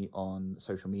message me on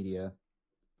social media.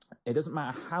 It doesn't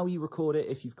matter how you record it.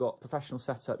 If you've got professional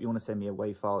setup, you want to send me a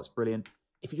WAV file, it's brilliant.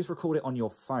 If you just record it on your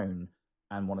phone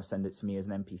and want to send it to me as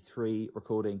an MP3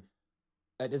 recording,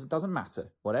 it doesn't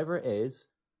matter. Whatever it is,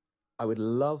 I would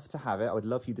love to have it. I would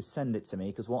love you to send it to me,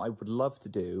 because what I would love to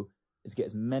do is get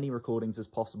as many recordings as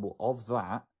possible of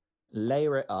that,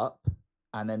 layer it up,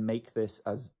 and then make this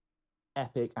as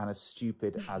epic and as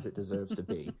stupid as it deserves to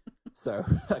be. So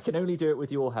I can only do it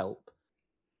with your help.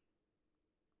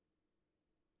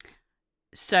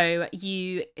 So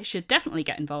you should definitely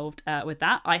get involved with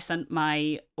that. I sent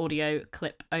my audio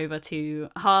clip over to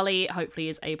Harley. Hopefully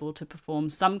is able to perform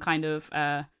some kind of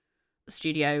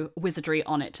studio wizardry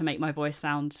on it to make my voice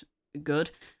sound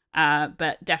good.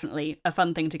 But definitely a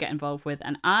fun thing to get involved with.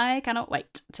 And I cannot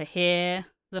wait to hear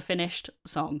the finished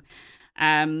song.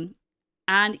 And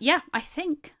yeah, I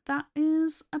think that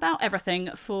is about everything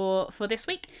for this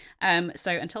week.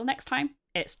 So until next time,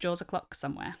 it's Jaws o'clock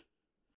somewhere.